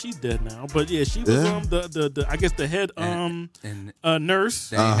H, she's dead now, but yeah, she was the I guess the head nurse.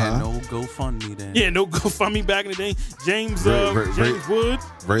 They had no GoFundMe then. Yeah, no GoFundMe back in the day. James Ray Wood.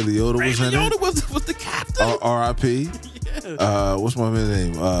 Ray Liotta was in it. Ray Liotta was the captain. R.I.P. Yeah. What's my man's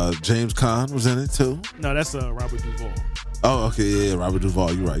name? James Caan was in it too. No, that's Robert Duvall. Oh, okay, yeah, Robert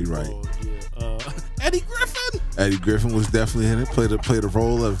Duvall. You're right. Oh, yeah. Eddie Griffin. Eddie Griffin was definitely in it. Played a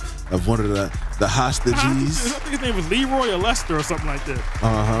role of one of the hostages. I think his name was Leroy or Lester or something like that.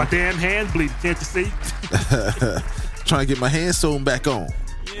 My damn hand bleeding. Can't you see? Trying to get my hand sewn back on.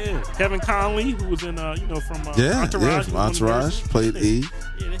 Yeah, Kevin Conley, who was in from Entourage. Yeah, from Entourage, played E.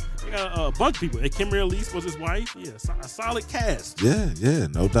 Yeah, they got a bunch of people. And Kim Elise was his wife. Yeah, a solid cast. Yeah,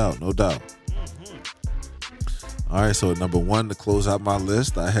 no doubt. Mm-hmm. All right, so at number 1 to close out my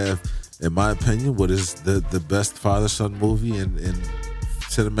list, I have, in my opinion, what is the best father-son movie in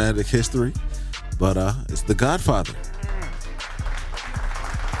cinematic history, but it's The Godfather.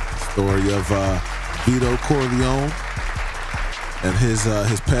 Story of Vito Corleone and his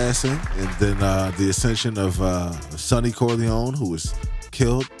passing, and then the ascension of Sonny Corleone, who was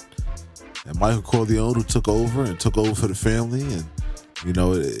killed, and Michael Corleone, who took over for the family, and you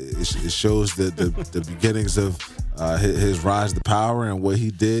know it shows the beginnings of his rise to power and what he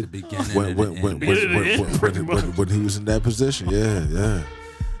did when he was in that position. Yeah.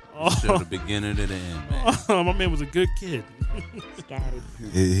 Show the beginning to the end, man. Oh, my man was a good kid.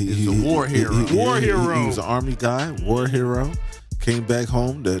 He's a war hero. He was an army guy, war hero. Came back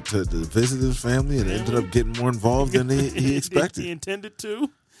home to visit his family and ended up getting more involved than he expected. He intended to.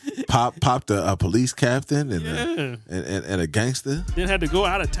 Popped a police captain and a gangster. Then had to go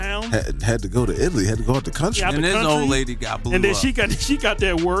out of town. Had to go to Italy. Had to go out the country. And this old lady got blew up. And then she got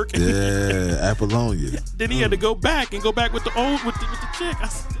that work. Yeah, Apollonia. Then he had to go back with the chick.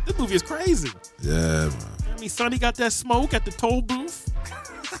 This movie is crazy. Yeah, man. I mean, Sonny got that smoke at the toll booth.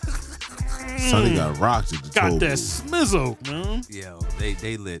 Sonny got rocked at the toll Got that booth. smizzo, man. Yo,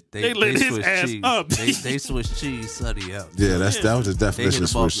 they lit his Swiss ass cheese. up. They Swiss cheese Sonny up. Yeah, that was the definition of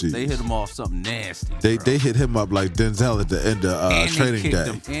Swiss cheese. They hit him off something nasty. They hit him up like Denzel at the end of Training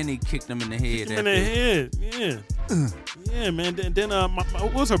Day. And he kicked him in the head. In the head, yeah. Yeah, man. Then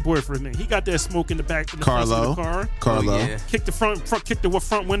what was her boyfriend's name? He got that smoke in the back of the Carlo. car. Carlo. Oh, yeah. Kicked the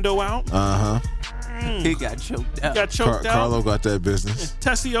front window out. He got choked out. Carlo got that business.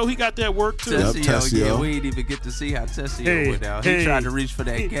 Tessio, he got that work too. Tessio, yeah, Tessio. we didn't even get to see how Tessio went out. He tried to reach for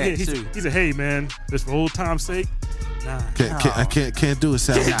that cat too. He said, "Hey, man, just for old time's sake, nah." I can't do it,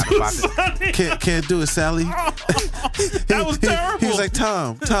 Sally. Can't do it, Sally. That was terrible. He was like,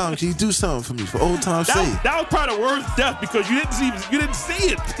 Tom, can you do something for me for old time's sake? That was probably the worst death because you didn't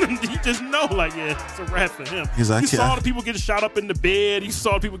see it. You just know, like, yeah, it's a wrap for him. He's like, you saw the people getting shot up in the bed. You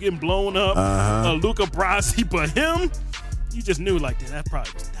saw the people getting blown up. Luca Brasi, but him, you just knew, like, that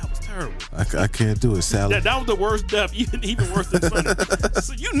was terrible. I can't do it, Sally. That was the worst death, even worse than Sonny.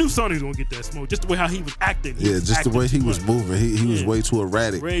 So you knew Sonny was gonna get that smoke, just the way how he was acting. The way he was moving. He was way too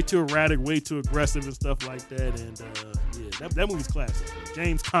erratic. Way too erratic, way too aggressive and stuff like that. And that movie's classic.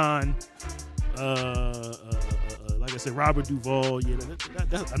 James Caan, like I said, Robert Duvall. Yeah,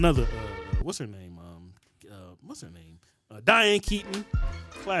 that's another. What's her name? Diane Keaton.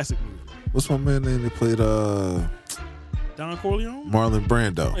 Classic movie. What's my man name? They played Don Corleone. Marlon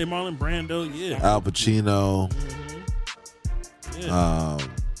Brando. Hey, Marlon Brando. Yeah. Al Pacino. Mm-hmm. Yeah.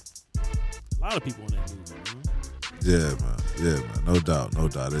 A lot of people in that movie. Man. Yeah, man. No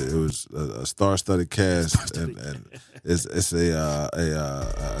doubt. It was a star-studded cast, and it's a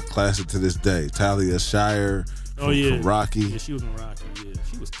classic to this day. Talia Shire from Rocky. Yeah, she was in Rocky. Yeah,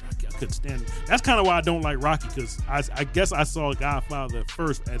 she was. I couldn't stand it. That's kind of why I don't like Rocky, because I guess I saw Godfather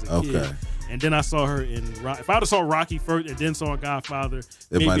first as a kid. And then I saw her in Rocky. If I would have saw Rocky first and then saw Godfather,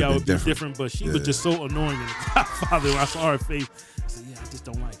 maybe I would be different. But she was just so annoying in Godfather. When I saw her face, I said, I just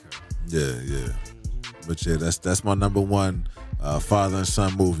don't like her. Yeah. Mm-hmm. But yeah, that's my number one father and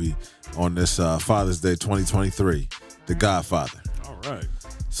son movie on this Father's Day 2023, The Godfather. All right.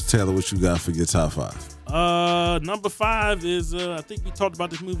 So Taylor, what you got for your top 5? Number 5 is I think we talked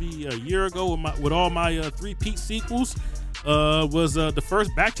about this movie a year ago with all my 3-peat sequels. Was the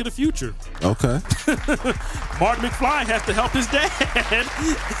first Back to the Future. Okay. Martin McFly has to help his dad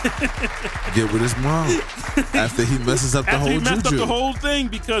get with his mom after he messes up the whole juju. He messed up the whole thing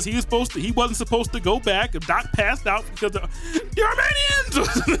because he wasn't supposed to go back. Doc passed out because the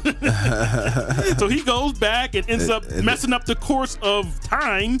Armenians. So he goes back and ends up messing up the course of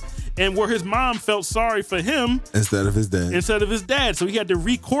time. And where his mom felt sorry for him instead of his dad, so he had to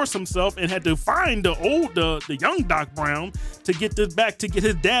recourse himself and had to find the young Doc Brown to get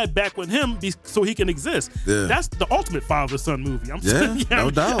his dad back with him so he can exist. Yeah. That's the ultimate father-son movie.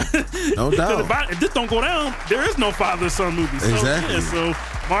 No doubt. If this don't go down, there is no father-son movie. Exactly. So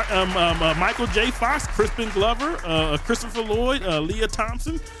Michael J. Fox, Crispin Glover, Christopher Lloyd, Leah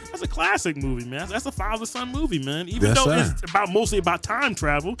Thompson. That's a classic movie, man. That's a father-son movie, man. Even though it's mostly about time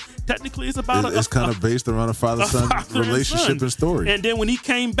travel, technically it's about it's kind of based around a father-son relationship and story. And then when he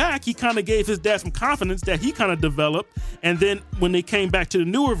came back, he kind of gave his dad some confidence that he kind of developed. And then when they came back to the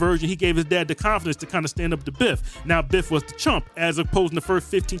newer version, he gave his dad the confidence to kind of stand up to Biff. Now Biff was the chump, as opposed to the first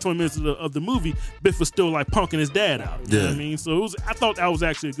 15, 20 minutes of the movie, Biff was still like punking his dad out. You know what I mean? So I thought that was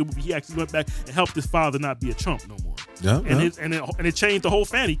actually a good movie. He actually went back and helped his father not be a chump no more. And it changed the whole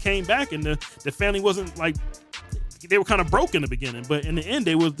family. He came back and the family wasn't like, they were kind of broke in the beginning, but in the end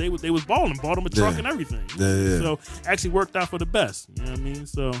they was balling, bought them a truck and everything. So actually worked out for the best. You know what I mean?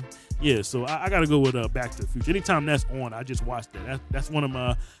 So yeah, so I got to go with Back to the Future. Anytime that's on, I just watch that. That's one of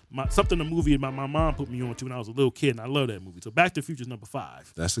my something a movie my mom put me on to when I was a little kid, and I love that movie. So Back to the Future is number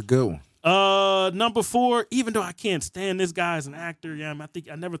 5. That's a good one. Number 4, even though I can't stand this guy as an actor,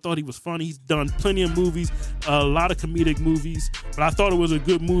 I never thought he was funny. He's done plenty of movies, a lot of comedic movies, but I thought it was a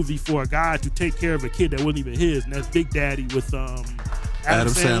good movie for a guy to take care of a kid that wasn't even his, and that's Big Daddy with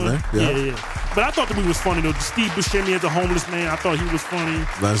Adam Sandler. Yeah. But I thought the movie was funny though. Steve Buscemi as a homeless man, I thought he was funny.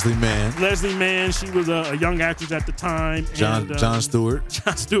 Leslie Mann, she was a young actress at the time. Jon Stewart.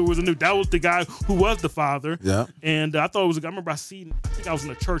 Jon Stewart was that was the guy who was the father. Yeah. And I thought it was. I remember I think I was on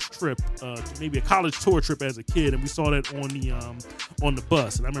a church trip, maybe a college tour trip as a kid, and we saw that on the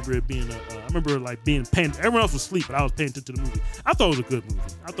bus. And I remember it being being paying. Everyone else was asleep, but I was paying attention to the movie. I thought it was a good movie.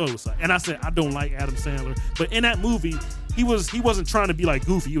 I thought it was. And I said I don't like Adam Sandler, but in that movie, he wasn't trying to be like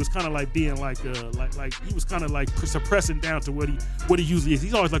goofy. He was kind of like being like he was kind of like suppressing down to what he usually is.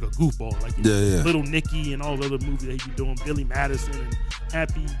 He's always like a goofball, like Little Nicky and all the other movies that he be doing. Billy Madison and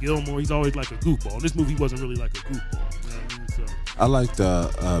Happy Gilmore. He's always like a goofball. In this movie wasn't really like a goofball. You know what I mean? So I liked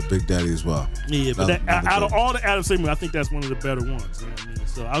Big Daddy as well. Yeah, but out of all the Adam Sandler, I think that's one of the better ones. You know what I mean?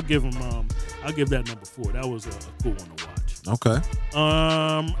 So I'll give that number 4. That was a cool one to watch. Okay.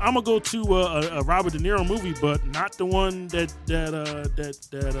 I'm gonna go to a Robert De Niro movie, but not the one that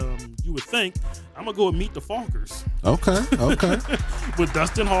you would think. I'm gonna go with Meet the Fockers. Okay. With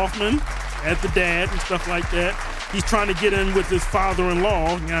Dustin Hoffman as the dad and stuff like that. He's trying to get in with his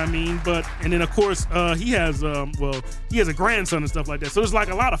father-in-law, you know what I mean? And then of course he has a grandson and stuff like that. So there's like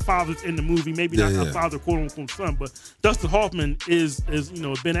a lot of fathers in the movie. Maybe not a father, quote unquote son, but Dustin Hoffman is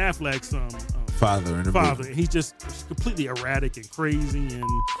Ben Affleck's father in the movie. And he's just completely erratic and crazy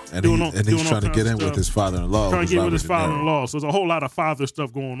and he's trying to get in with his father-in-law. Trying to get with his father-in-law. So there's a whole lot of father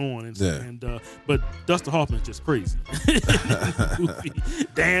stuff going on. But Dustin Hoffman's just crazy.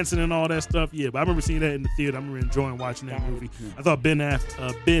 Dancing and all that stuff. Yeah, but I remember seeing that in the theater. I remember enjoying watching that movie. I thought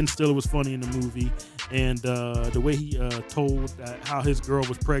Ben Stiller was funny in the movie. And the way he told how his girl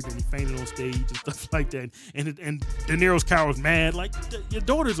was pregnant, he fainted on stage and stuff like that. And De Niro's character was mad. Like, your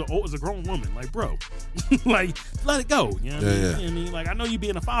daughter's a grown woman. Like, bro, like, let it go. You know what I mean? You know what I mean? Like, I know you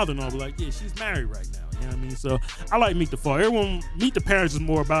being a father and all, but like, yeah, she's married right now. You know what I mean? So I like Meet the Fockers. Everyone, Meet the Parents is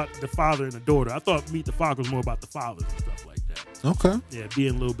more about the father and the daughter. I thought Meet the Fockers was more about the fathers and stuff like that. Okay. Yeah,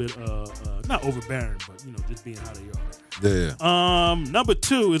 being a little bit not overbearing, but just being how they are. Yeah. Number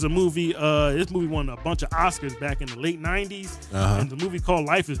 2 is a movie. This movie won a bunch of Oscars back in the late 90s. And the movie called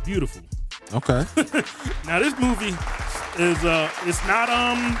Life is Beautiful. Okay. Now this movie is it's not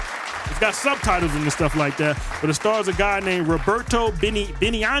it's got subtitles and stuff like that, but it stars a guy named Roberto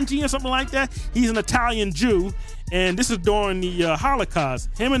Benianji or something like that. He's an Italian Jew, and this is during the Holocaust.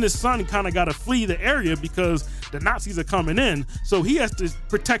 Him and his son kind of got to flee the area because the Nazis are coming in. So he has to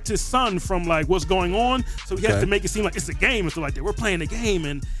protect his son from like what's going on. So he has to make it seem like it's a game and stuff like that. We're playing a game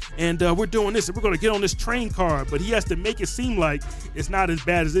and we're doing this and we're going to get on this train car. But he has to make it seem like it's not as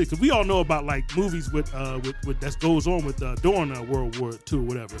bad as it is. Because we all know about like movies with that goes on with during World War II or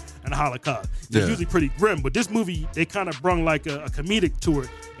whatever and the Holocaust. It's usually pretty grim. But this movie, they kind of brung like a comedic to it.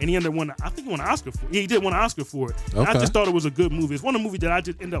 And he ended up winning, I think he won an Oscar for it. He did win an Oscar for it. Okay. I just thought it was a good movie. It's one of the movies that I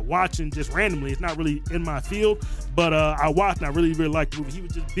just ended up watching just randomly. It's not really in my field, but I watched and I really, really liked the movie. He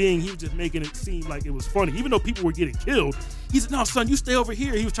was just making it seem like it was funny. Even though people were getting killed, he said, no, son, you stay over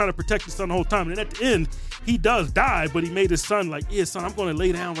here. He was trying to protect his son the whole time. And at the end, he does die, but he made his son like, yeah, son, I'm going to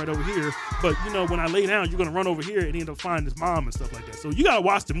lay down right over here. But, when I lay down, you're going to run over here. And he ended up finding his mom and stuff like that. So you got to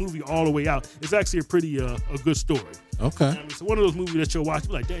watch the movie all the way out. It's actually a pretty a good story. Okay. So one of those movies that you'll watch,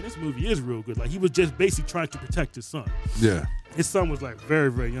 you're like, dang, this movie is real good. Like, he was just basically trying to protect his son. Yeah. His son was like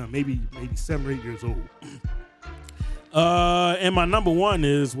very, very young, maybe 7 or 8 years old. And my number 1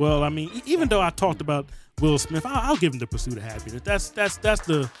 is, well, I mean, even though I talked about Will Smith, I'll give him The Pursuit of Happiness. That's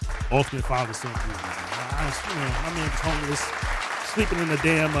the ultimate father-son movie. My man was homeless, sleeping in the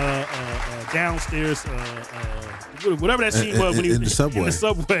damn downstairs, whatever that scene was when he was in the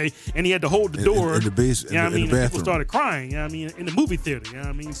subway, and he had to hold the door. In the basement, you know what I mean? In the bathroom. People started crying. You know what I mean? In the movie theater. You know what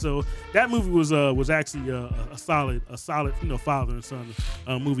I mean? So that movie was actually a solid father and son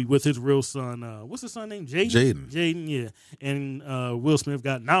movie with his real son. What's his son name? Jaden. Yeah. And Will Smith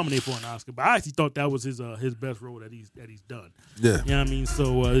got nominated for an Oscar, but I actually thought that was his best role that he's done. Yeah. You know what I mean?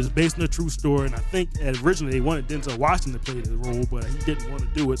 So it's based on a true story, and I think originally they wanted Denzel Washington to play the role, but he didn't want to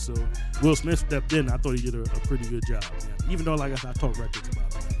do it. So Will Smith stepped in. I thought he did a pretty good job. Yeah. Even though, like I said, I talked records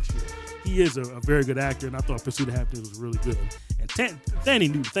about him last year. He is a very good actor, and I thought Pursuit of Happiness was really good. And Fanny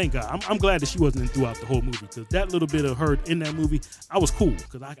knew. Thank God. I'm glad that she wasn't in throughout the whole movie because that little bit of her in that movie, I was cool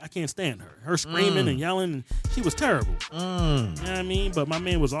because I can't stand her. Her screaming and yelling, and she was terrible. You know what I mean? But my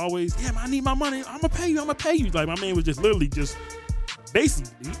man was always, yeah, man, I need my money. I'm gonna pay you. Like my man was just literally just.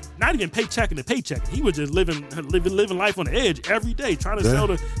 Basically, not even paychecking to paychecking. He was just living life on the edge every day, trying to sell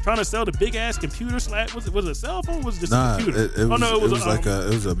the big ass computer. Was it a cell phone? Or was it just a computer? It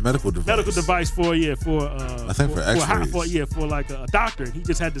was a medical device. Medical device for I think for X-rays. For like a doctor. And he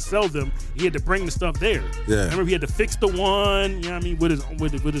just had to sell them. He had to bring the stuff there. Yeah. I remember he had to fix the one. You know what I mean?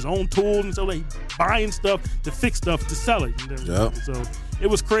 With his own tools and so like buying stuff to fix stuff to sell it. Yep. So it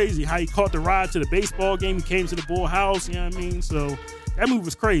was crazy how he caught the ride to the baseball game. He came to the Bull House. You know what I mean? So. That movie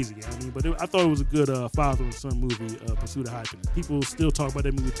was crazy, you know what I mean? But I thought it was a good father and son movie, Pursuit of Happiness. People still talk about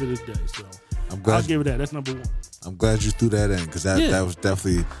that movie to this day, so I'll give it that. That's number one. I'm glad you threw that in because that was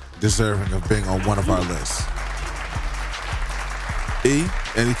definitely deserving of being on one of our lists. E,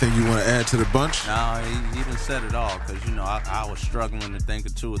 anything you want to add to the bunch? No, he done said it all because, I was struggling to think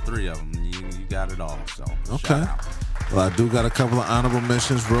of 2 or 3 of them. You got it all, so okay. Shout out. Well, I do got a couple of honorable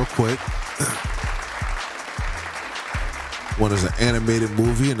mentions real quick. One is an animated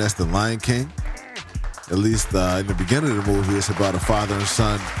movie, and that's The Lion King. At least in the beginning of the movie, it's about a father and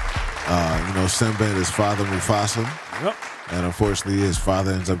son. Simba and his father, Mufasa. Yep. And unfortunately, his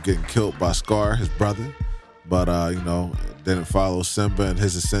father ends up getting killed by Scar, his brother. But, didn't follow Simba and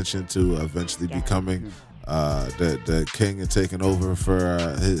his ascension to eventually becoming the king and taking over for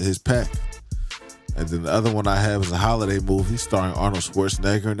his pack. And then the other one I have is a holiday movie starring Arnold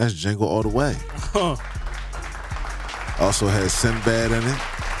Schwarzenegger, and that's Jingle All the Way. Also has Sinbad in it.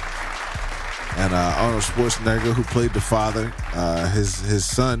 And Arnold Schwarzenegger, who played the father, his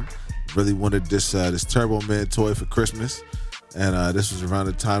son really wanted this Turbo Man toy for Christmas. And this was around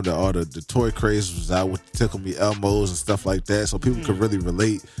the time that all the toy craze was out with Tickle Me Elmos and stuff like that. So people could really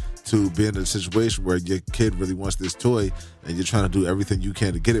relate to being in a situation where your kid really wants this toy and you're trying to do everything you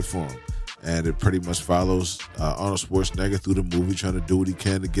can to get it for him. And it pretty much follows Arnold Schwarzenegger through the movie trying to do what he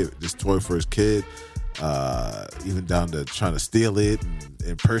can to get this toy for his kid. Even down to trying to steal it and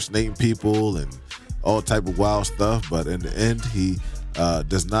impersonating people and all type of wild stuff. But in the end, he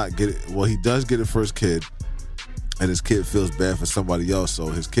does not get it. Well, he does get it for his kid, and his kid feels bad for somebody else, so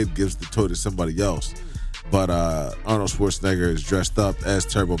his kid gives the toy to somebody else. But Arnold Schwarzenegger is dressed up as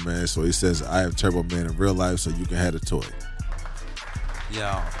Turbo Man, so he says, I have Turbo Man in real life, so you can have the toy.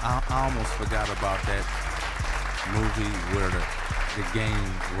 Yeah, I almost forgot about that movie where the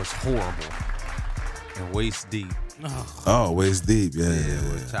game was horrible and waist deep. Oh, waist deep, yeah.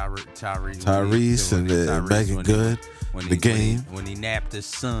 With Tyrese and Megan Good. The game when he napped his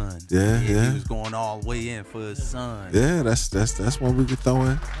son. Yeah. He was going all the way in for his son. Yeah, that's one we could throw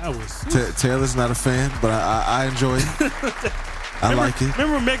in. That was Taylor's not a fan, but I enjoy it. I like it.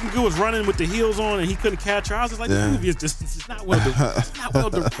 Remember when Megan Good was running with the heels on and he couldn't catch her? I was just like, the movie is just it's not well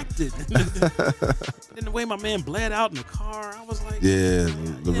directed. And the way my man bled out in the car, I was like,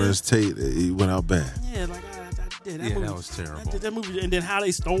 Lorenz Tate, he went out bad. Yeah, like I did. That was terrible. That movie, and then how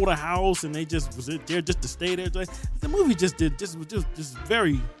they stole the house and they just was there just to stay there. Like, the movie just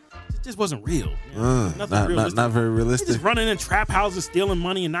wasn't real. You know? Not very realistic. Just running in trap houses, stealing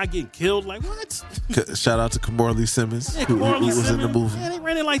money, and not getting killed. Like what? Shout out to Kamora Simmons, who was in the movie. Yeah, they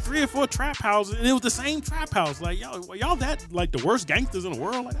ran in like 3 or 4 trap houses, and it was the same trap house. Like y'all that like the worst gangsters in the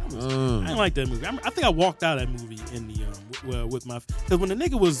world. Like I didn't like that movie. I think I walked out of that movie in the with my because when the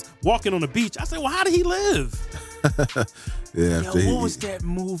nigga was walking on the beach, I said, well, how did he live? What was that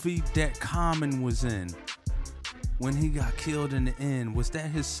movie that Common was in? When he got killed in the end, was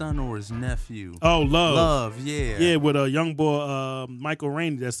that his son or his nephew? Oh, Love. Love, yeah. Yeah, with a young boy, Michael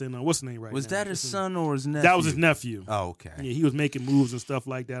Rainey, that's in, what's his name right now? Was that his son or his nephew? That was his nephew. Oh, okay. Yeah, he was making moves and stuff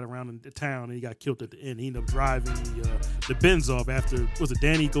like that around the town, and he got killed at the end. He ended up driving the Benz off after, was it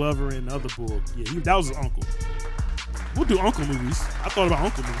Danny Glover and the other boy? Yeah, that was his uncle. We'll do uncle movies. I thought about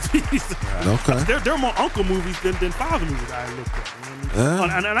uncle movies. Okay. There are more uncle movies than father movies I looked at. You know what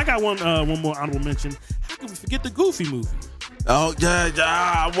I mean? And I got one more honorable mention. How could we forget the Goofy movie? Oh, yeah.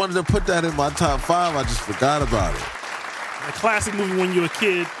 I wanted to put that in my top 5. I just forgot about it. A classic movie when you're a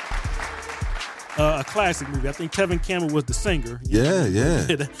kid. A classic movie. I think Tevin Campbell was the singer. Yeah.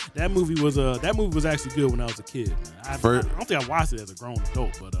 That movie was actually good when I was a kid. I don't think I watched it as a grown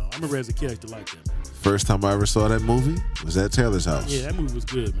adult, but I remember as a kid I used to like that movie. First time I ever saw that movie was at Taylor's house. Yeah, that movie was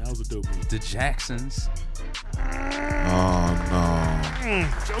good, man. That was a dope movie. The Jacksons. Oh, no.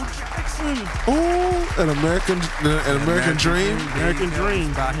 Joe Jackson. Oh, an American Dream. American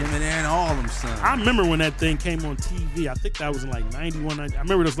Dream. About him and all them sons. I remember when that thing came on TV. I think that was in like 91. I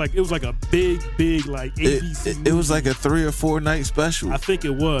remember it was like a big like ABC. It was like a 3 or 4 night special. I think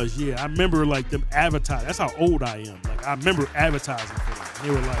it was. Yeah, I remember like them advertising. That's how old I am. Like I remember advertising for them. They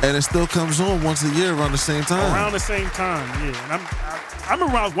were like, and it still comes on once a year around the same time. Around the same time, yeah. And I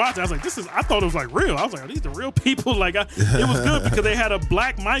remember when I was watching, I was like, I thought it was like real. I was like, are these the real people? Like, it was good because they had a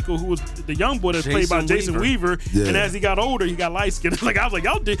black Michael who was the young boy that's played by Jason Weaver. Yeah. And as he got older, he got light skinned. Like I was like,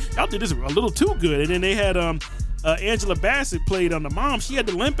 y'all did this a little too good. And then they had Angela Bassett played on the mom. She had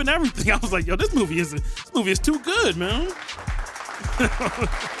the limp and everything. I was like, yo, this movie is too good, man.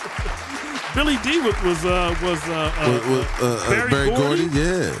 Billy D was Barry Gordy.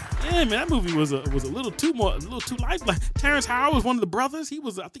 Yeah, man, that movie was a little too lifelike. Terrence Howard was one of the brothers. I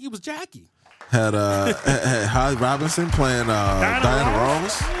think he was Jackie. Had Holly Robinson playing Diana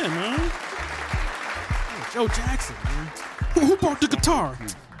Ross. Yeah, man. Yeah, Joe Jackson, man. Who brought the guitar?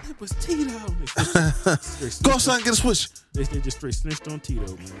 It was Tito. Go outside and get a switch. They just straight snitched on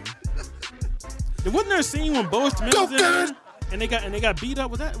Tito, man. There wasn't there a scene when Boyz II Men was in there? And they got beat up.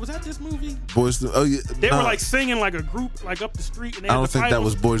 Was that this movie? Boys, oh yeah. They were like singing like a group like up the street. And they I don't think that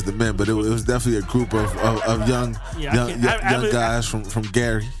was Boyz II Men, but it was definitely a group of young guys from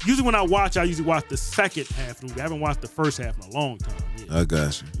Gary. Usually when I watch the second half of the movie. I haven't watched the first half in a long time. Yeah. I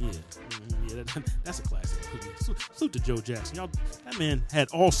got you. Yeah, that's a classic movie. Salute to Joe Jackson. That man had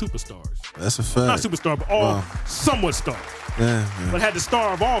all superstars. That's a fact. Not superstar, but all somewhat stars. Yeah. But had the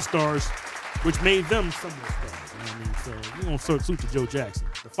star of all stars, which made them somewhat stars. You know what I mean? So we're going to salute to Joe Jackson,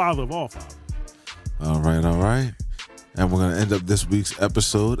 the father of all fathers. All right. And we're going to end up this week's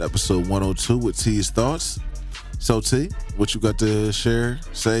episode 102 with T's Thoughts. So, T, what you got to share,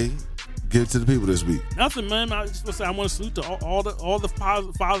 say, give to the people this week? Nothing, man. I just want to say I want to salute to all the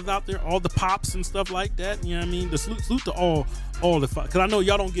fathers out there, all the pops and stuff like that. You know what I mean? The salute to all the fathers, because I know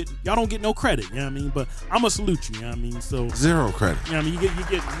y'all don't get no credit. You know what I mean? But I'm gonna salute you. You know what I mean? So 0 credit. You know what I mean? You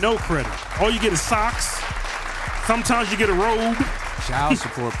get no credit. All you get is socks. Sometimes you get a robe. Child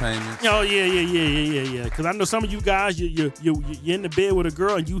support payments. Oh yeah. Because I know some of you guys, you're in the bed with a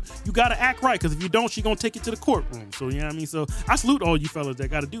girl and you gotta act right. Because if you don't, she gonna take you to the courtroom. So you know what I mean. So I salute all you fellas that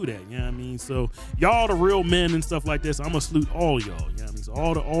gotta do that. You know what I mean. So y'all the real men and stuff like this. I'm gonna salute all y'all. You know what I mean. So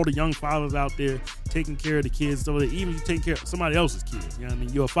all the young fathers out there taking care of the kids, stuff like that. Even if you taking care of somebody else's kids. You know what I mean.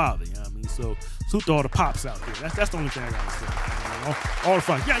 You're a father. You know what I mean. So salute to all the pops out there. That's the only thing I gotta say. You know, all the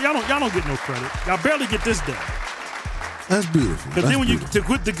fathers. Yeah, y'all don't get no credit. Y'all barely get this done. That's beautiful. Because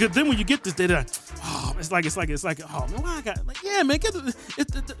then when you get this, they're like, oh, it's like, oh man, why I got like, yeah, man, get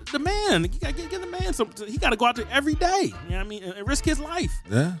the man. You gotta get the man something. He gotta go out there every day. You know what I mean, and risk his life.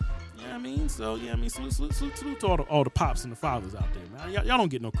 Yeah. You know what I mean? So yeah, I mean, salute to all the pops and the fathers out there, man. Y'all don't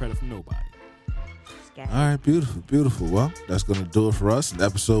get no credit from nobody. All right, beautiful. Well, that's gonna do it for us in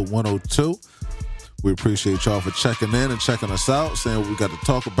episode 102. We appreciate y'all for checking in and checking us out, saying what we got to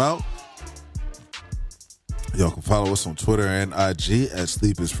talk about. Y'all can follow us on Twitter and IG at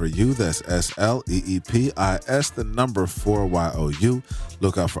Sleep Is For You. That's SLEEPIS, the number 4YOU.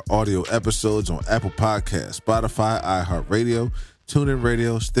 Look out for audio episodes on Apple Podcasts, Spotify, iHeartRadio, TuneIn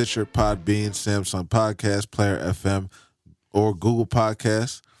Radio, Stitcher, Podbean, Samsung Podcast, Player FM, or Google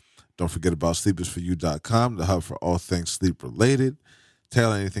Podcasts. Don't forget about sleepisforyou.com, the hub for all things sleep related.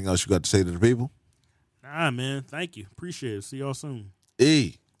 Taylor, anything else you got to say to the people? Nah, man. Thank you. Appreciate it. See y'all soon.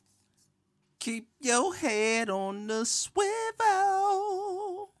 E. Keep your head on the swivel.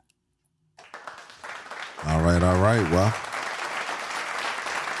 All right. Well,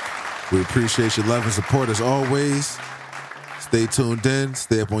 we appreciate your love and support as always. Stay tuned in.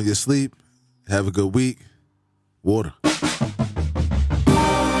 Stay up on your sleep. Have a good week. Water.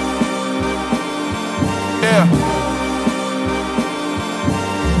 Yeah.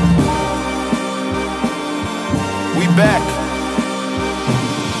 We back.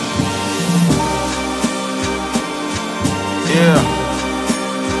 Yeah.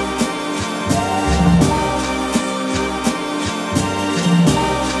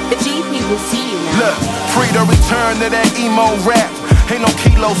 The GP will see you now. Look, free to return to that emo rap. Ain't no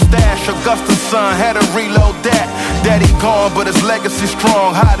kilo stash. Augusta's son had to reload that. Daddy gone, but his legacy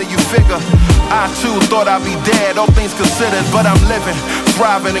strong. How do you figure? I too thought I'd be dead, all things considered, but I'm living,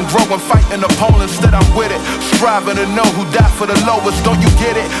 thriving and growing, fighting opponents that I'm with it. Striving to know who died for the lowest, don't you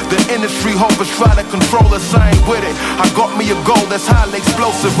get it? The industry hopers try to control us, I ain't with it. I got me a goal that's highly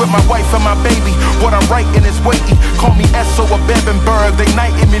explosive with my wife and my baby. What I'm writing is weighty. Call me Esso or Bebenberg, they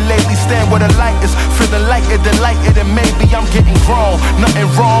knighting me lately. Stand where the light is, feeling lighter, delighted, and maybe I'm getting grown. Nothing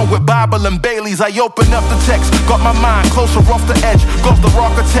wrong with Bible and Baileys. I open up the text, got my mind closer off the edge. God's the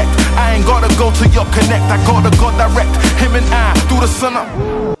architect. I ain't gotta go to your connect. I gotta go direct. Him and I through the sun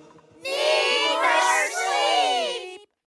up.